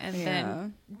to. And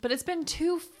then, but it's been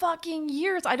 2 fucking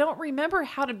years. I don't remember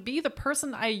how to be the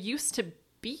person I used to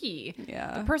be.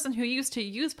 Yeah. The person who used to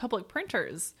use public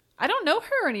printers. I don't know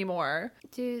her anymore.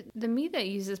 Dude, the me that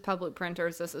uses public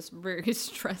printers is this very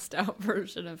stressed out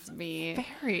version of me.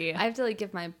 Very. I have to like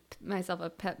give myself a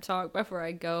pep talk before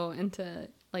I go into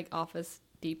like Office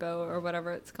Depot or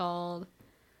whatever it's called.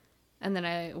 And then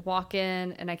I walk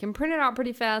in and I can print it out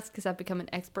pretty fast because I've become an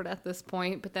expert at this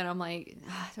point. But then I'm like,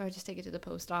 do I just take it to the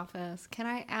post office? Can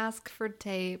I ask for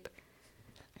tape?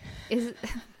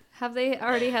 Have they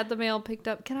already had the mail picked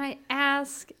up? Can I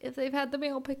ask if they've had the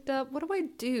mail picked up? What do I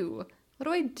do? What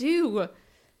do I do?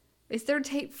 Is their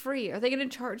tape free? Are they going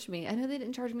to charge me? I know they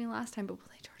didn't charge me last time, but will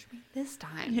they charge me this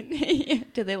time?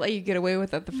 Did they let you get away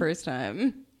with it the first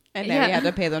time? And now you have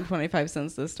to pay them 25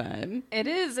 cents this time. It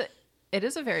is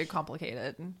a very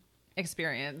complicated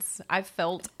experience. I've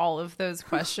felt all of those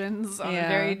questions on a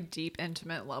very deep,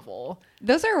 intimate level.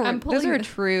 Those are pulling-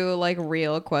 true, like,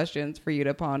 real questions for you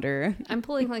to ponder. I'm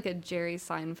pulling like a Jerry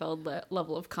Seinfeld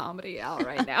level of comedy out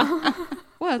right now.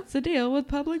 What's the deal with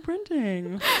public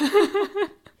printing?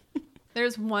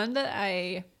 There's one that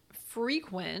I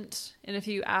frequent, and if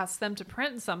you ask them to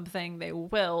print something, they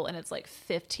will, and it's like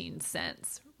 15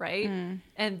 cents, right?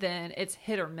 And then it's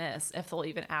hit or miss if they'll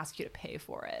even ask you to pay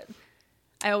for it.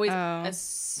 I always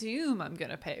assume I'm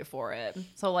going to pay for it.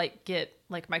 So like get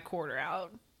like my quarter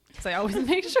out So I always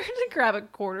make sure to grab a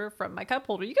quarter from my cup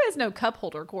holder. You guys know cup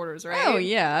holder quarters, right? Oh,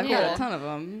 yeah. I've got Yeah. a ton of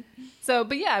them. So,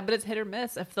 but it's hit or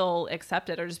miss if they'll accept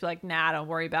it or just be like, nah, don't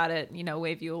worry about it,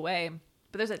 wave you away.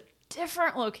 But there's a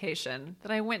different location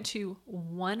that I went to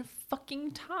one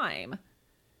fucking time.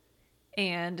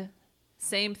 And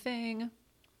same thing.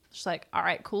 She's like, all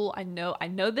right, cool. I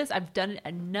know this. I've done it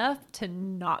enough to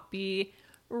not be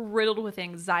riddled with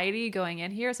anxiety going in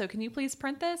here. So can you please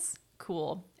print this?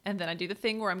 Cool. And then I do the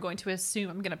thing where I'm going to assume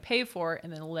I'm going to pay for it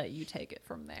and then let you take it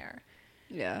from there.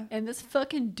 Yeah. And this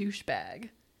fucking douchebag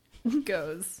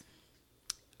goes,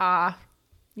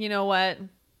 you know what?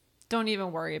 Don't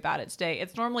even worry about it today.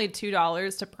 It's normally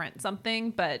 $2 to print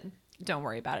something, but don't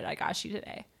worry about it. I got you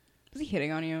today. Was he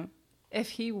hitting on you? If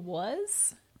he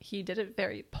was, he did it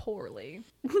very poorly.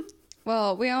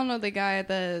 Well, we all know the guy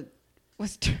that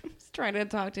was trying to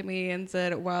talk to me and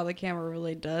said, wow, the camera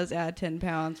really does add 10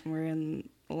 pounds when we're in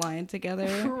line together.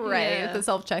 Right. Yeah. The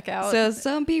self-checkout. So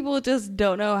some people just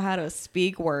don't know how to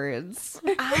speak words.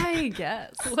 I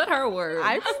guess. What are words?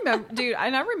 I remember, dude,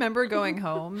 and I remember going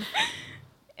home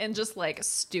and just like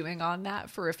stewing on that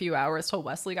for a few hours till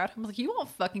Wesley got home. I was like, you won't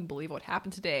fucking believe what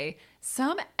happened today.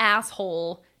 Some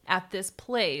asshole at this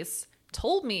place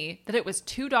told me that it was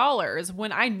 $2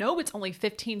 when I know it's only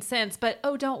 15 cents, but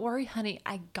oh, don't worry, honey,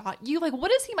 I got you. Like,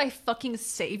 what is he, my fucking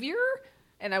savior?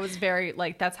 And I was very,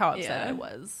 like, that's how upset I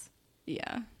was.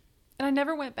 Yeah. And I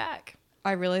never went back.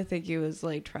 I really think he was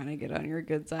like trying to get on your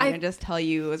good side and just tell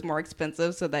you it was more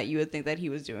expensive so that you would think that he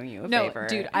was doing you a favor.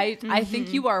 Dude, I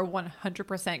think you are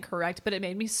 100% correct, but it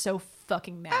made me so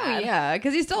fucking mad. Oh, yeah,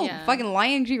 because he's still fucking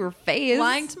lying to your face.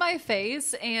 Lying to my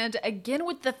face, and again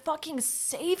with the fucking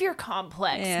savior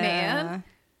complex, man.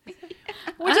 Which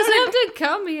doesn't have to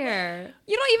come here.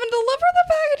 You don't even deliver the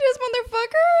packages,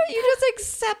 motherfucker. You just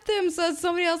accept them so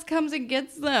somebody else comes and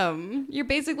gets them. You're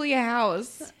basically a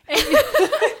house.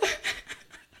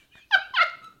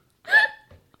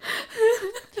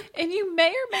 And you may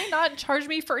or may not charge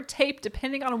me for tape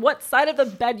depending on what side of the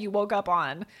bed you woke up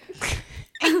on.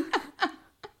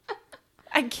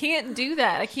 I can't do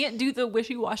that. I can't do the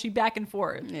wishy-washy back and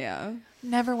forth. Yeah.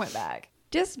 Never went back.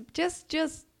 Just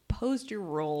post your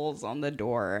rules on the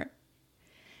door.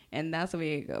 And that's what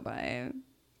we go by.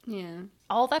 Yeah.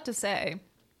 All that to say,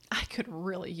 I could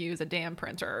really use a damn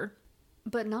printer.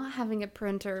 But not having a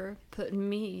printer put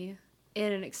me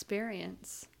in an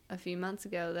experience a few months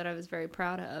ago that I was very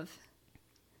proud of.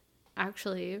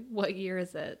 Actually, what year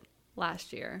is it?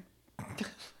 Last year.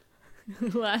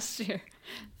 Last year.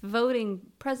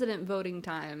 President voting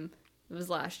time. It was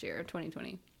last year,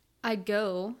 2020. I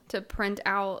go to print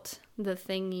out the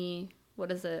thingy,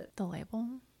 what is it? The label?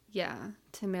 Yeah,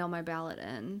 to mail my ballot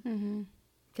in.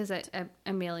 Because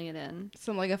I'm mailing it in.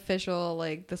 Some like official,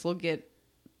 like this will get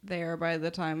there by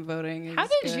the time voting is How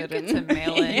did you good get to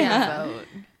mail in Yeah. your vote?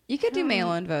 You could do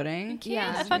mail-in voting.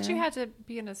 Yeah, I thought you had to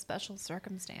be in a special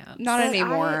circumstance. Not But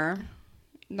anymore.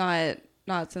 Not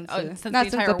since Since not the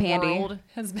since entire the pandy. world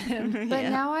has been. But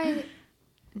now I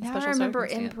Special remember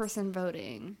circumstance. in-person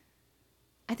voting.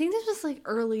 I think this was like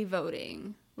early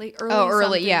voting. Like early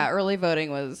Early something.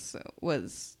 voting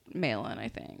was mail-in, I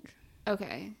think.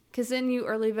 Okay. Because then you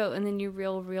early vote and then you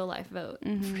real life vote.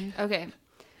 Okay.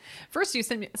 First, you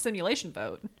simulation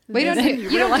vote. But you Then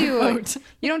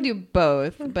don't do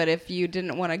both. But if you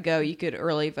didn't want to go, you could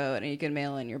early vote and you could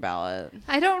mail in your ballot.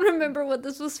 I don't remember what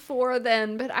this was for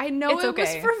then, but I know It's it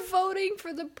okay. was for voting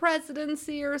for the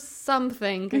presidency or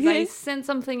something. Because I sent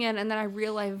something in and then I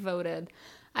real life voted.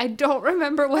 I don't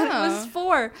remember what it was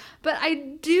for, but I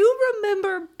do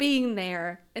remember being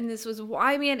there. And this was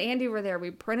why me and Andy were there.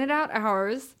 We printed out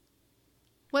ours.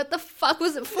 What the fuck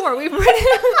was it for?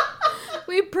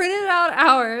 We printed out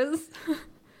ours.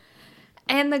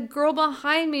 And the girl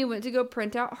behind me went to go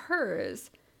print out hers.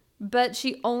 But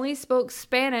she only spoke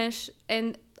Spanish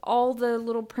and all the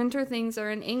little printer things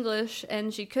are in English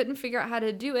and she couldn't figure out how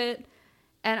to do it.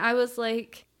 And I was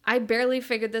like, I barely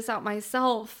figured this out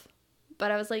myself.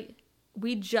 But I was like,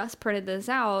 we just printed this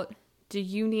out. Do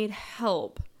you need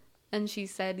help? And she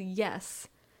said, yes.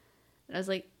 And I was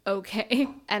like, okay.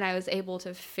 And I was able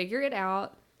to figure it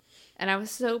out. And I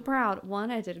was so proud. One,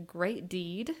 I did a great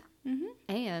deed.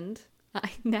 And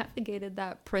I navigated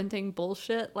that printing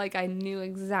bullshit like I knew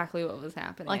exactly what was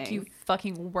happening. Like you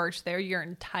fucking worked there your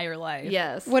entire life.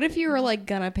 Yes. What if you were like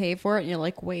gonna pay for it and you're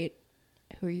like, wait,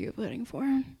 who are you voting for?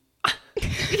 Oh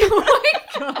my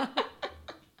God.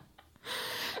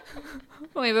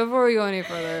 Wait, before we go any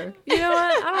further, you know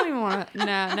what? I don't even want to.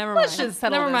 Nah, never mind. Let's just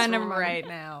settle never this mind, never mind. right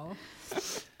now.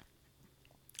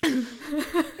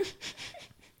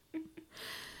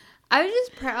 I was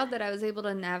just proud that I was able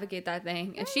to navigate that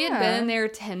thing. If she had been in there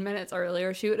 10 minutes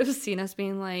earlier, she would have seen us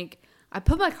being like, I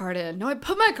put my card in. No, I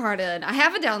put my card in. I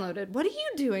have it downloaded. What are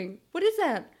you doing? What is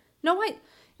that? No, it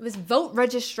was vote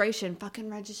registration. Fucking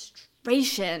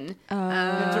registration.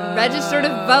 To register to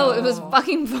vote. It was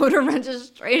fucking voter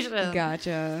registration.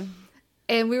 Gotcha.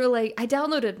 And we were like, I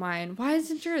downloaded mine. Why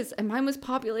isn't yours? And mine was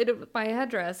populated with my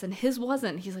address and his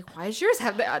wasn't. He's like, why does yours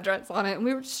have the address on it? And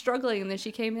we were struggling. And then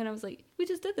she came in. I was like, we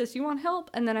just did this. You want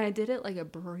help? And then I did it like a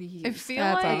breeze. I feel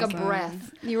like awesome. a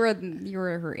breath. You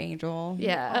were her angel.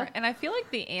 Yeah. And I feel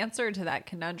like the answer to that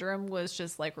conundrum was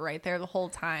just like right there the whole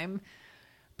time.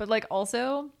 But like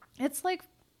also, it's like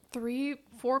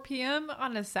 4 p.m.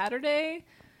 on a Saturday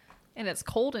and it's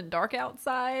cold and dark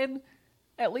outside.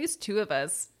 At least 2 of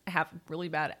us have really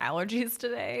bad allergies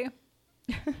today.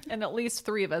 And at least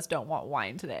 3 of us don't want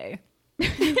wine today.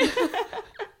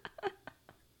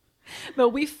 But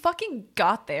we fucking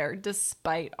got there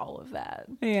despite all of that.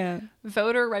 Yeah.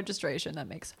 Voter registration, that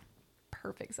makes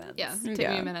perfect sense. Yeah. Take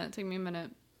me a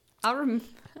minute. I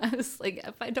was like,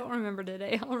 if I don't remember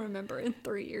today, I'll remember in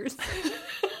 3 years.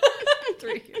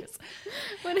 3 years.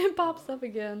 When it pops up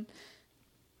again.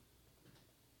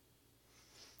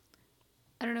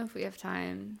 I don't know if we have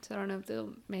time, so I don't know if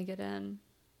they'll make it in.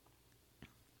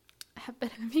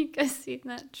 Have you guys seen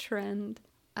that trend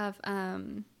of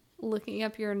looking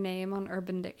up your name on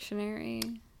Urban Dictionary?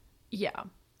 Yeah.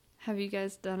 Have you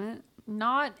guys done it?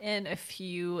 Not in a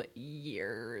few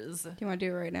years. Do you want to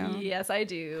do it right now? Yes, I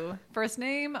do. First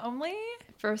name only?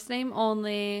 First name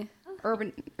only.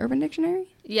 Urban Dictionary?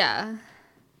 Yeah.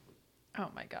 Oh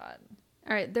my God.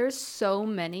 All right, there's so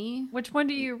many. Which one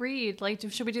do you read? Like,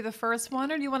 should we do the first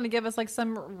one or do you want to give us like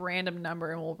some random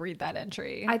number and we'll read that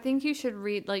entry? I think you should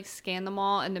read, like, scan them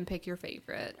all and then pick your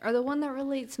favorite. Or the one that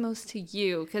relates most to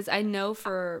you. Because I know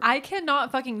for... I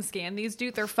cannot fucking scan these,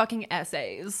 dude. They're fucking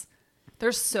essays.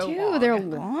 They're so Dude, long. they're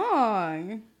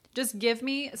long. Just give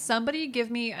me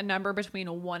a number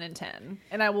between 1 and 10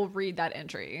 and I will read that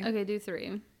entry. Okay, do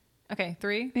 3. Okay,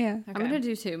 3? Yeah. Okay. I'm going to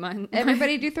do 2. Mine.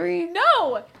 Everybody do 3?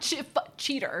 No!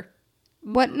 Cheater.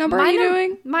 What number are you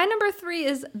doing? My number 3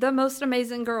 is the most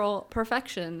amazing girl,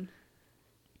 perfection.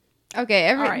 Okay,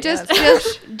 All right, just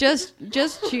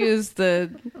choose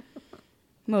the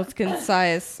most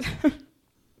concise.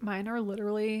 Mine are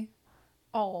literally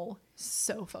all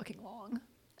so fucking long.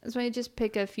 So I just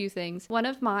pick a few things. One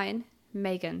of mine,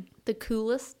 Meagan, the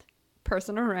coolest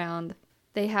person around.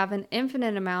 They have an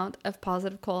infinite amount of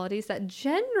positive qualities that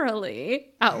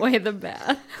generally outweigh the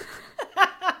bad.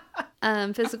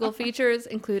 Physical features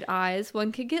include eyes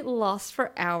one could get lost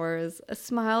for hours, a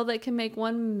smile that can make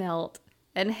one melt,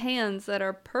 and hands that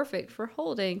are perfect for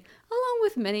holding, along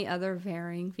with many other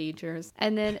varying features.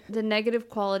 And then the negative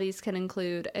qualities can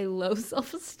include a low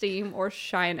self-esteem or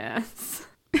shyness.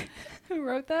 Who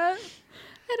wrote that?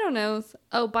 I don't know.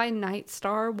 Oh, by Night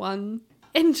Star 1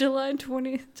 in July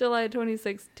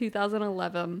 26,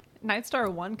 2011. Night Star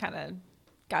 1 kind of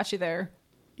got you there.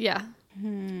 Yeah.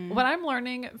 What I'm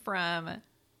learning from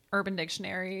Urban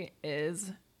Dictionary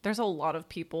is there's a lot of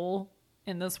people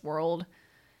in this world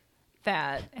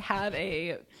that had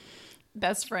a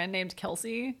best friend named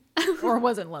Kelsey or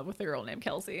was in love with a girl named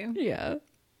Kelsey. Yeah.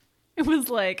 It was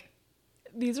like,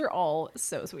 these are all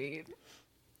so sweet.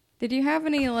 Did you have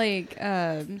any like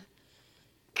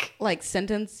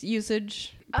sentence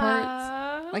usage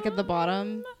parts? Like at the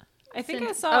bottom? I think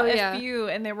I saw yeah. a few,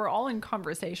 and they were all in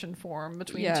conversation form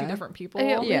between 2 different people.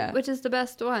 Yeah. Which is the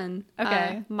best one.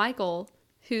 Okay. Michael,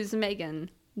 who's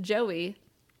Meagan. Joey,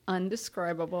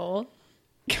 undescribable.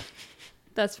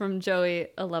 That's from Joey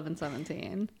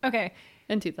 1117 Okay.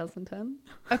 in 2010.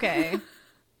 Okay.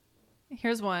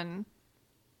 Here's one.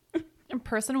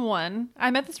 Person 1.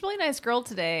 I met this really nice girl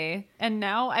today, and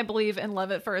now I believe in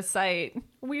love at first sight.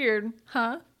 Weird,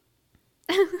 huh?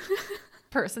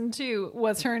 Person 2.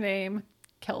 What's her name?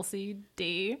 Kelsey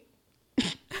D.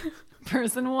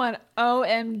 Person 1.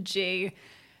 OMG.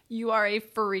 You are a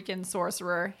freaking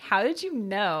sorcerer. How did you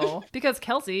know? Because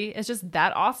Kelsey is just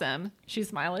that awesome. She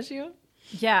smiled at you?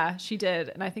 Yeah, she did.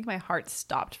 And I think my heart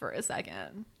stopped for a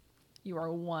second. You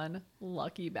are one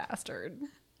lucky bastard.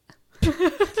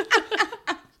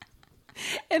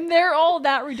 And they're all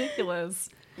that ridiculous.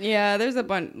 Yeah, there's a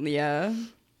bunch. Yeah.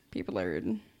 People are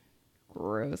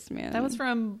gross, man. That was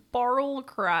from Barrel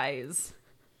Cries.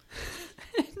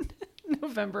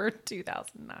 November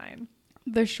 2009.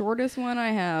 the shortest one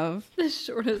I have. The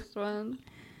shortest one.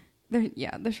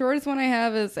 The shortest one I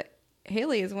have is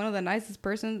Haley is one of the nicest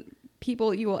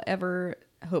people you will ever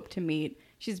hope to meet.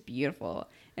 She's beautiful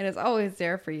and is always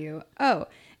there for you. Oh,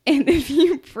 and if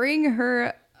you bring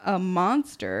her a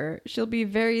monster, she'll be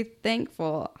very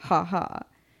thankful. Ha ha.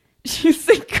 She's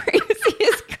the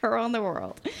craziest girl in the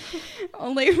world.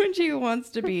 Only when she wants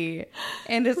to be,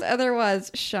 and is otherwise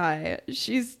shy.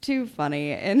 She's too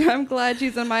funny, and I'm glad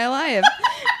she's in my life.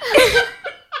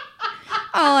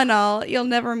 All in all, you'll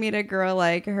never meet a girl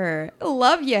like her.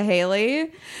 Love you,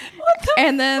 Haley. What the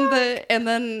and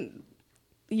then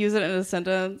use it in a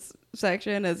sentence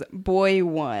section as boy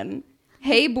 1.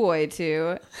 Hey, boy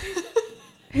 2.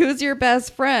 Who's your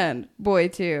best friend? Boy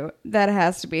 2. That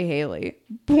has to be Haley.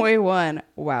 Boy 1.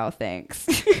 Wow, thanks.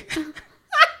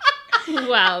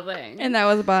 Wow, thanks. And that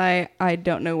was by I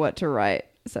Don't Know What to Write,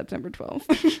 September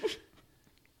 12th.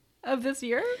 Of this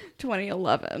year?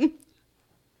 2011.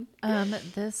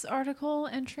 This article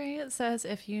entry says,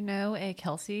 if you know a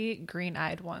Kelsey,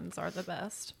 green-eyed ones are the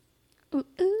best.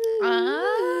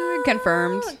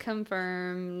 Confirmed.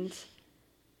 Confirmed.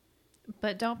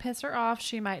 But don't piss her off.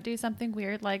 She might do something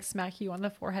weird like smack you on the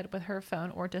forehead with her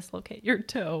phone or dislocate your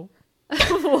toe.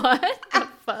 What the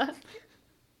fuck?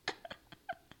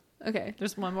 Okay.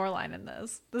 There's one more line in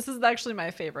this. This is actually my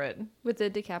favorite. With the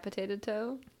decapitated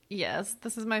toe? Yes,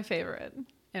 this is my favorite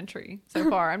entry so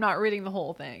far. I'm not reading the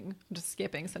whole thing. I'm just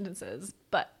skipping sentences.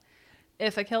 But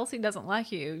if a Kelsey doesn't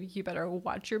like you, you better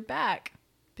watch your back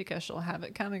because she'll have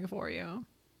it coming for you.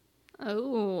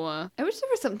 Oh. I wish there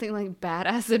was something like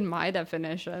badass in my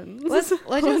definition. Let's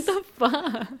What just, the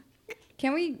fuck?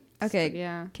 can we, okay,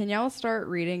 Yeah. can y'all start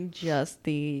reading just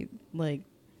the, like,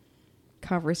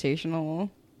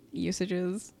 conversational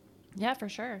usages? Yeah, for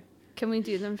sure. Can we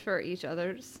do them for each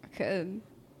other's? Could.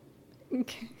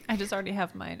 I just already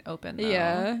have mine open, though.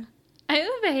 Yeah. I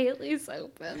have Haley's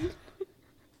open.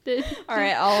 All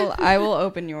right, I will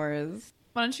open yours.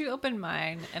 Why don't you open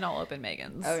mine and I'll open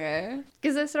Megan's? Okay.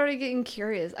 Because I started getting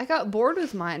curious. I got bored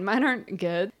with mine. Mine aren't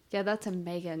good. Yeah, that's a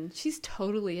Meagan. She's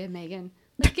totally a Meagan.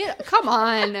 Like, come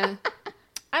on.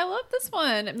 I love this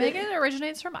one. Meagan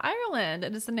originates from Ireland.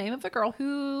 It is the name of a girl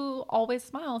who always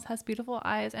smiles, has beautiful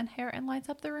eyes and hair, and lights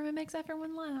up the room and makes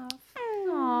everyone laugh.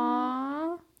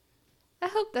 Aww. I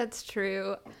hope that's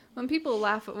true. When people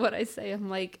laugh at what I say, I'm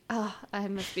like, oh, I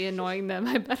must be annoying them.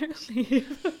 I better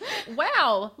leave.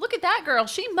 Wow, look at that girl.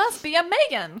 She must be a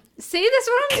Meagan. See, that's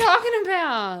what I'm talking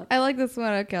about. I like this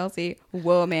one of Kelsey.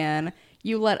 Whoa, man.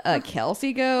 You let a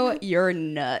Kelsey go? You're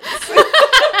nuts.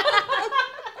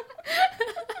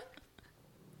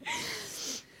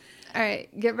 All right,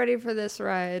 get ready for this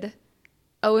ride.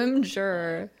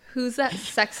 OMG, who's that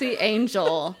sexy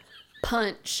angel?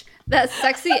 Punch. That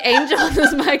sexy angel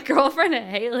is my girlfriend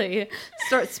Haley.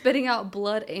 Start spitting out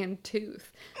blood and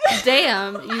tooth.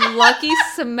 Damn, you lucky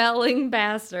smelling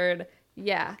bastard.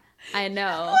 Yeah, I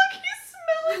know. Lucky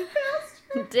smelling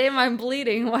bastard. Damn, I'm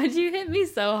bleeding. Why'd you hit me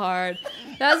so hard?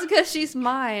 That's because she's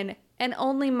mine and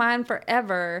only mine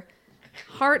forever.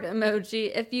 Heart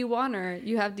emoji. If you want her,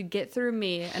 you have to get through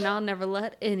me, and I'll never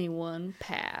let anyone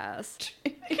pass.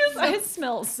 Because I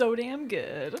smell so damn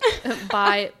good.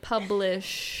 By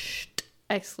published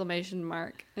exclamation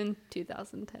mark in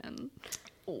 2010.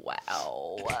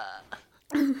 Wow.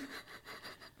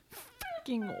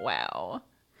 Freaking wow.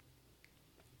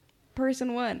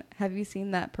 Person 1. Have you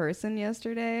seen that person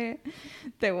yesterday?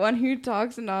 The one who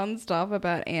talks nonstop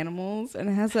about animals and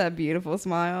has that beautiful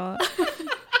smile.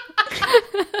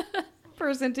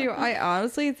 Person 2. I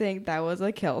honestly think that was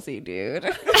a Kelsey dude.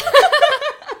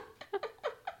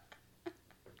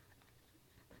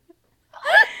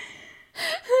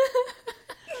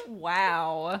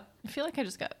 Wow. I feel like I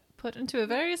just got put into a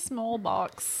very small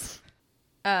box.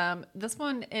 This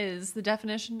one is the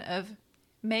definition of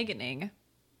Meaganing.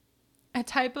 A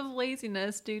type of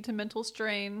laziness due to mental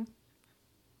strain.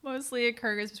 Mostly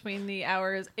occurs between the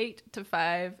hours 8 to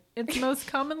 5. It's most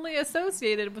commonly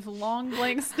associated with long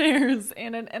blank stares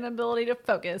and an inability to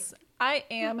focus. I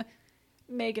am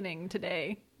Meaganing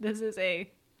today. This is a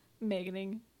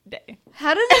Meaganing day.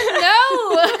 How does it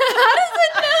know? How does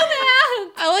it know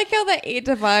that? I like how that 8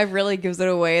 to 5 really gives it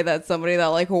away that somebody that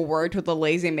like worked with the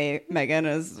lazy Meagan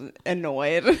is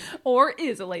annoyed. Or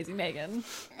is a lazy Meagan.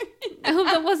 I hope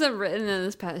that wasn't written in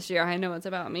this past year. I know it's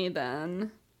about me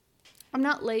then. I'm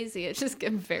not lazy. It's just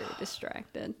getting very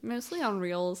distracted. Mostly on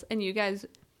Reels. And you guys,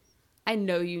 I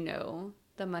know you know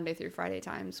the Monday through Friday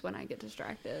times when I get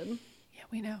distracted. Yeah,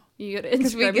 we know. You go to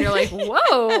Instagram and you're like,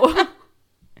 whoa.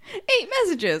 8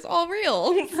 messages, all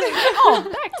real.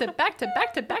 Oh, back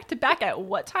to back at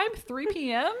what time? 3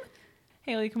 p.m.?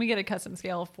 Haley, can we get a custom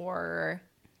scale for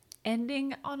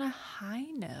ending on a high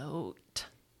note?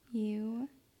 You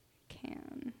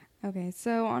can. Okay,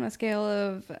 so on a scale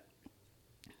of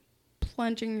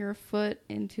plunging your foot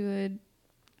into a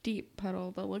deep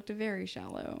puddle that looked very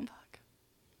shallow. Fuck.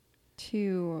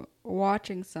 to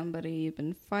watching somebody you've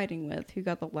been fighting with who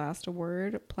got the last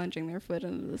word plunging their foot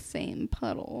into the same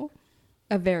puddle.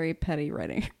 A very petty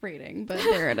rating, but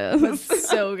there it is. That's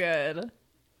so good.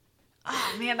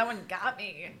 Oh, man, that one got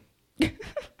me. I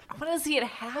want to see it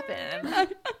happen.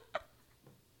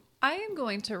 I am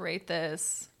going to rate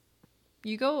this.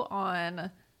 You go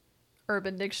on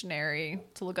Urban Dictionary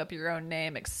to look up your own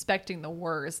name, expecting the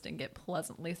worst and get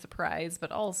pleasantly surprised,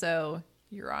 but also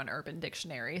you're on Urban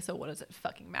Dictionary, so what does it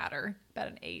fucking matter? About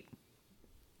an 8.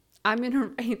 I'm going to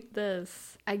rate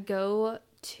this. I go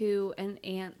to an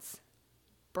aunt's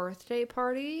birthday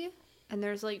party, and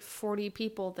there's like 40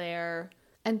 people there.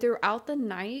 And throughout the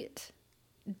night,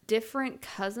 different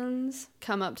cousins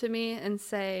come up to me and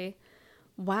say,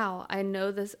 wow, I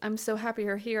know this. I'm so happy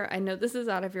you're here. I know this is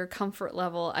out of your comfort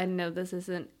level. I know this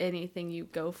isn't anything you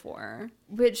go for.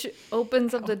 Which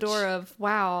opens up the door of,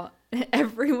 wow,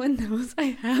 everyone knows I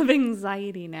have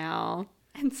anxiety now.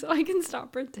 And so I can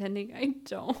stop pretending I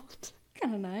don't.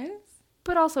 Kind of nice.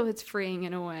 But also it's freeing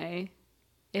in a way,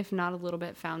 if not a little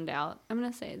bit found out. I'm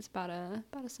going to say it's about a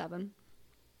 7.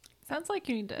 Sounds like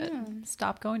you need to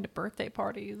stop going to birthday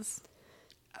parties.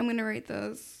 I'm going to rate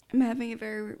those. I'm having a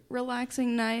very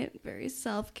relaxing night, very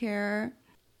self-care.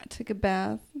 I took a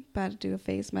bath, about to do a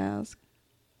face mask.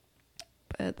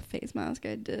 But the face mask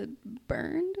I did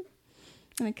burned.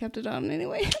 And I kept it on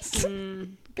anyways.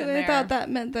 Because I thought that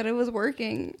meant that it was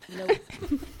working. Nope.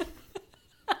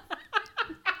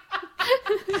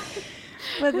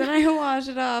 But then I washed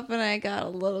it off and I got a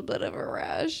little bit of a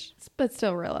rash. But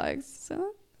still relaxed.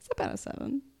 So it's about a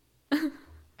 7.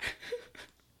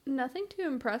 Nothing too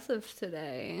impressive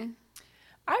today.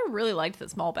 I really liked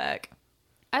this Malbec.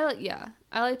 I like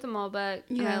the Malbec,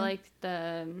 and I Yeah. like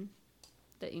the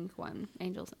ink one,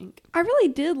 Angel's Ink. I really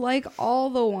did like all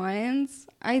the wines.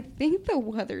 I think the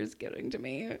weather's getting to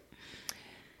me.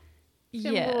 It's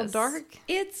getting a little dark.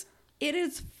 It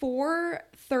is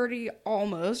 4:30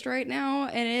 almost right now,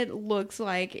 and it looks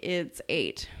like it's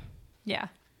 8. Yeah.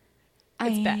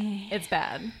 It's bad. It's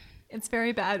bad. It's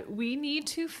very bad. We need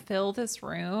to fill this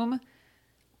room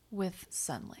with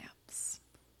sun lamps.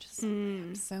 Just sun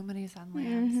lamps. So many sun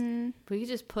lamps. Mm-hmm. We could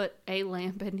just put a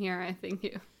lamp in here. I think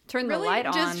you turn the Really? light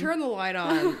on. Just turn the light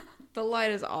on. The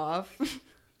light is off.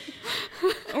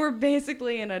 We're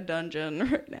basically in a dungeon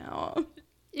right now.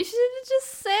 You should have just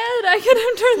said I could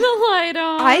have turned the light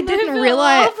on. I didn't feel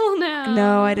realize. awful now.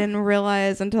 No, I didn't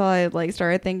realize until I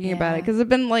started thinking about it, because it's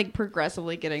been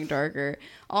progressively getting darker.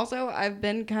 Also, I've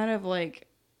been kind of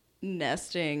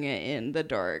nesting in the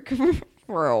dark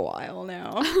for a while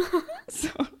now. So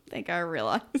I think I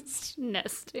realized.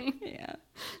 Nesting. Yeah.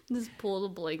 Just pull the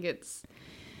blankets.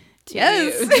 To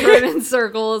Yes. you, turn in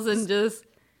circles and just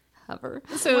hover.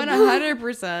 So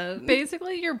 100%.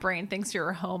 basically your brain thinks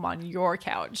you're home on your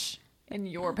couch in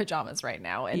your pajamas right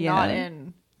now and Yeah. not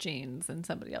in jeans in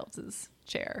somebody else's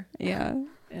chair Yeah.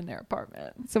 in their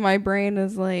apartment. So my brain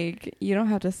is you don't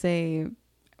have to say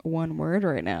one word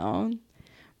right now.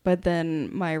 But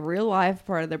then my real life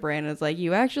part of the brain is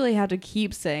you actually have to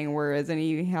keep saying words, and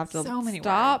you have to So many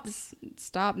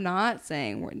stop not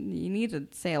saying words. You need to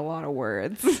say a lot of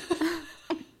words.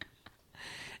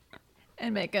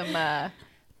 And make them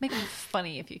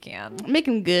funny if you can. Make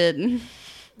them good.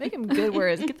 Make them good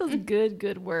words. Get those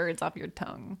good words off your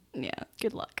tongue. Yeah.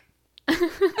 Good luck.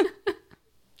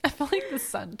 I feel like the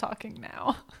sun talking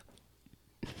now.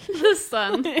 The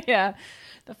sun. Yeah.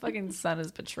 The fucking sun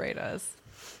has betrayed us.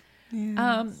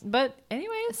 Yeah. But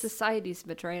anyways, Society's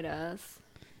betrayed us.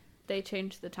 They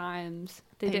changed the times.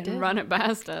 They They didn't did. run it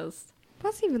past us.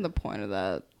 What's even the point of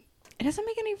that? It doesn't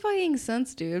make any fucking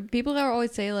sense, dude. People are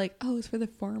always say oh, it's for the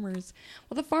farmers.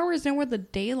 Well, the farmers know where the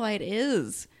daylight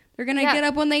is. They're going to Yeah. get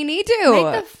up when they need to.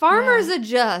 Make the farmers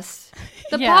adjust.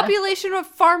 The Yeah. population of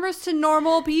farmers to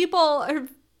normal people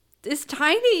is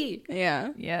tiny. Yeah.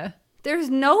 yeah.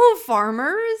 There's no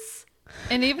farmers.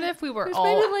 And even if we were There's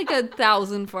all, maybe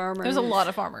 1,000 farmers. there's a lot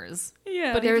of farmers.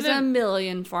 Yeah. But There's even if- 1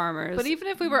 million farmers. But even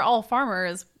if we were all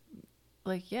farmers,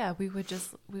 we would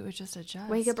just adjust.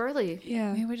 wake up early.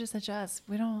 yeah. We would just adjust.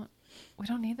 We don't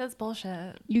need this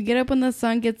bullshit. You get up when the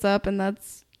sun gets up, and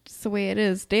that's just the way it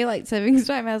is. Daylight savings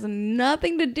time has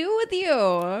nothing to do with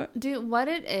you. Dude, what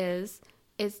it is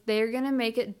they're going to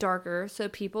make it darker so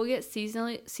people get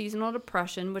seasonal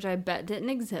depression, which I bet didn't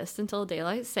exist until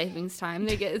daylight savings time.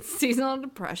 They get seasonal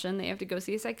depression. They have to go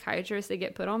see a psychiatrist. They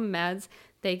get put on meds.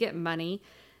 They get money.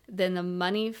 Then the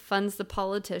money funds the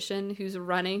politician who's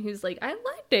running, who's like, I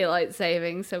like daylight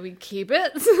savings, so we keep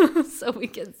it. So we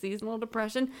get seasonal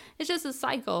depression. It's just a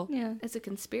cycle. Yeah. It's a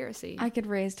conspiracy. I could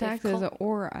raise They've taxes, cul-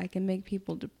 or I can make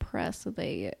people depressed so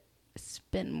they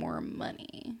spend more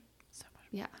money.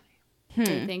 Yeah.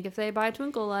 They think if they buy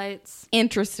twinkle lights,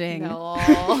 Interesting. they'll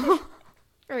all...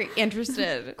 Very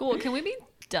interested. Cool. Can we be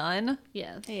done?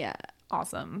 Yes. Yeah.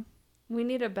 Awesome. We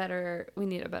need a better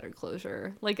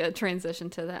closure, like a transition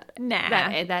to that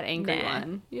that angry Nah.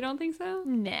 one. You don't think so?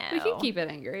 No. We can keep it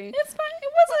angry. It's fine.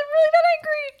 It wasn't really that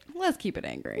angry. Let's keep it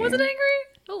angry. Was it angry?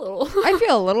 A little. I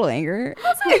feel a little angry.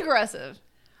 How's it aggressive?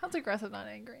 How's aggressive not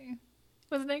angry?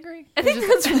 Was it angry? I think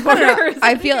that's worse.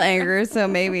 I feel angry, so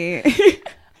maybe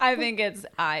I think it's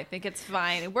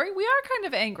fine. We are kind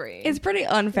of angry. it's pretty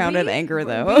unfounded anger,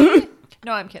 though.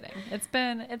 No, I'm kidding. It's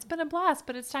been a blast,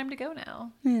 but it's time to go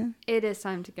now. Yeah. It is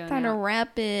time to go Time to now.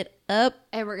 wrap it up.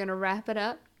 And we're going to wrap it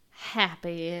up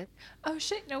happy. Oh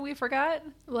shit, no, we forgot.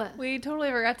 What? We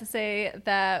totally forgot to say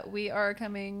that we are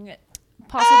coming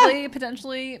possibly,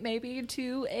 potentially, maybe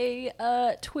to a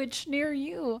Twitch near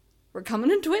you We're coming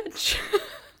to Twitch.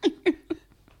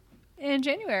 in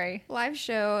January. Live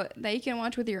show that you can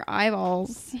watch with your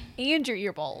eyeballs. And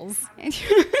your earballs.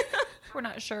 We're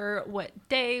not sure what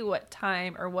day, what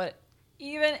time, or what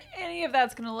even any of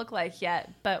that's going to look like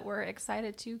yet, but we're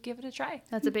excited to give it a try.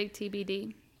 That's a big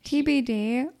TBD.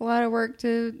 TBD. A lot of work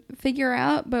to figure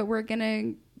out, but we're going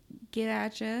to get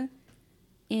at you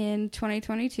in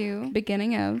 2022,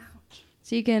 beginning of.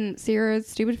 So you can see our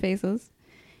stupid faces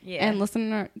and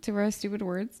listen to our stupid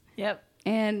words Yep.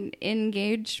 and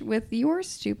engage with your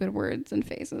stupid words and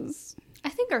faces. I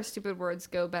think our stupid words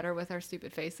go better with our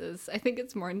stupid faces. I think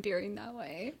it's more endearing that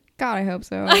way. God, I hope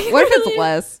so. What if it's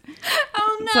less?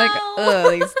 Oh no! It's like,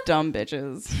 ugh, these dumb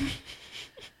bitches.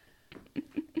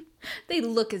 They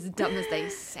look as dumb as they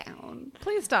sound.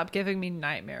 Please stop giving me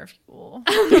nightmare fuel.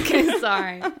 Okay,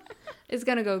 sorry. It's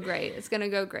gonna go great. It's gonna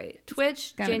go great.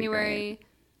 Twitch, Gonna be January,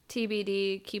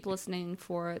 TBD. Keep listening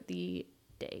for the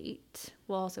date.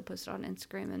 We'll also post it on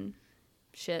Instagram and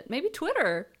shit. Maybe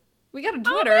Twitter. We got a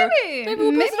Twitter. maybe.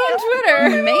 we'll post it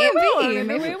on Twitter.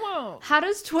 Maybe. We won't. How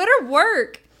does Twitter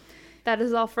work? That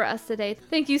is all for us today.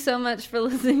 Thank you so much for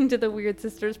listening to the Weird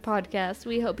Sisters podcast.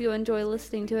 We hope you enjoy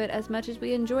listening to it as much as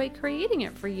we enjoy creating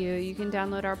it for you. You can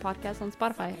download our podcast on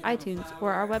Spotify, iTunes,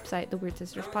 or our website,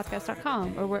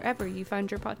 theweirdsisterspodcast.com, or wherever you find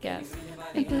your podcast.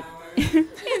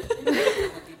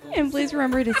 And please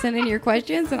remember to send in your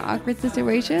questions and awkward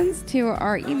situations to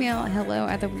our email,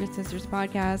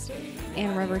 hello@theweirdsisterspodcast, and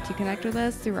remember to connect with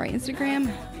us through our Instagram,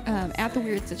 at the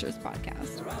Weird Sisters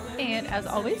Podcast. And as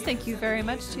always, thank you very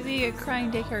much to the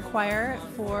Crying Daycare Choir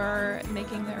for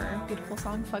making their beautiful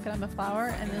song, Fuck It, I'm a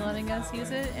Flower, and then letting us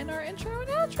use it in our intro and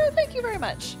outro. Thank you very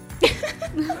much. This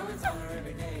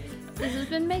has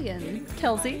been Megan.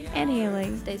 Kelsey, And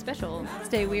Haley, Stay special.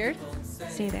 stay weird.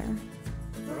 stay there.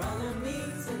 For all the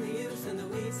me's and the you's and the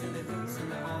we's and the who's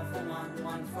and the all for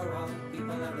one for all.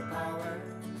 People have the power.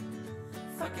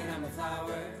 Fuck it, I'm a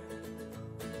flower.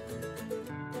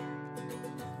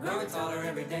 Growing taller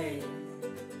every day.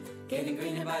 Getting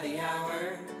greener by the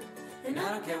hour. And I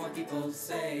don't care what people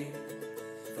say.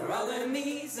 For all the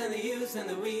me's and the you's and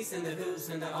the we's and the who's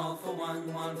and the all for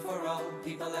one for all.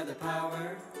 People have the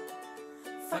power.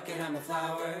 Fuck it, I'm a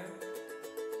flower.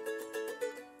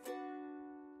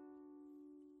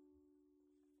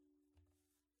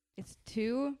 It's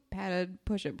 2 padded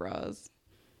push-up bras.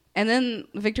 And then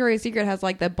Victoria's Secret has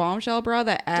like the bombshell bra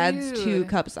that adds 2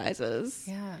 cup sizes.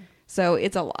 Yeah. So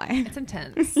it's a lie. It's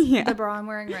intense. Yeah. The bra I'm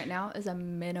wearing right now is a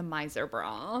minimizer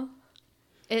bra.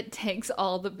 It takes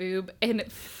all the boob and it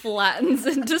flattens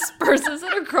and disperses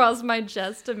it across my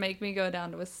chest to make me go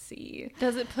down to a C.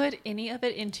 Does it put any of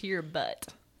it into your butt?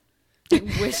 I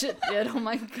wish it did. Oh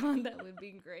my god, that would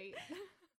be great.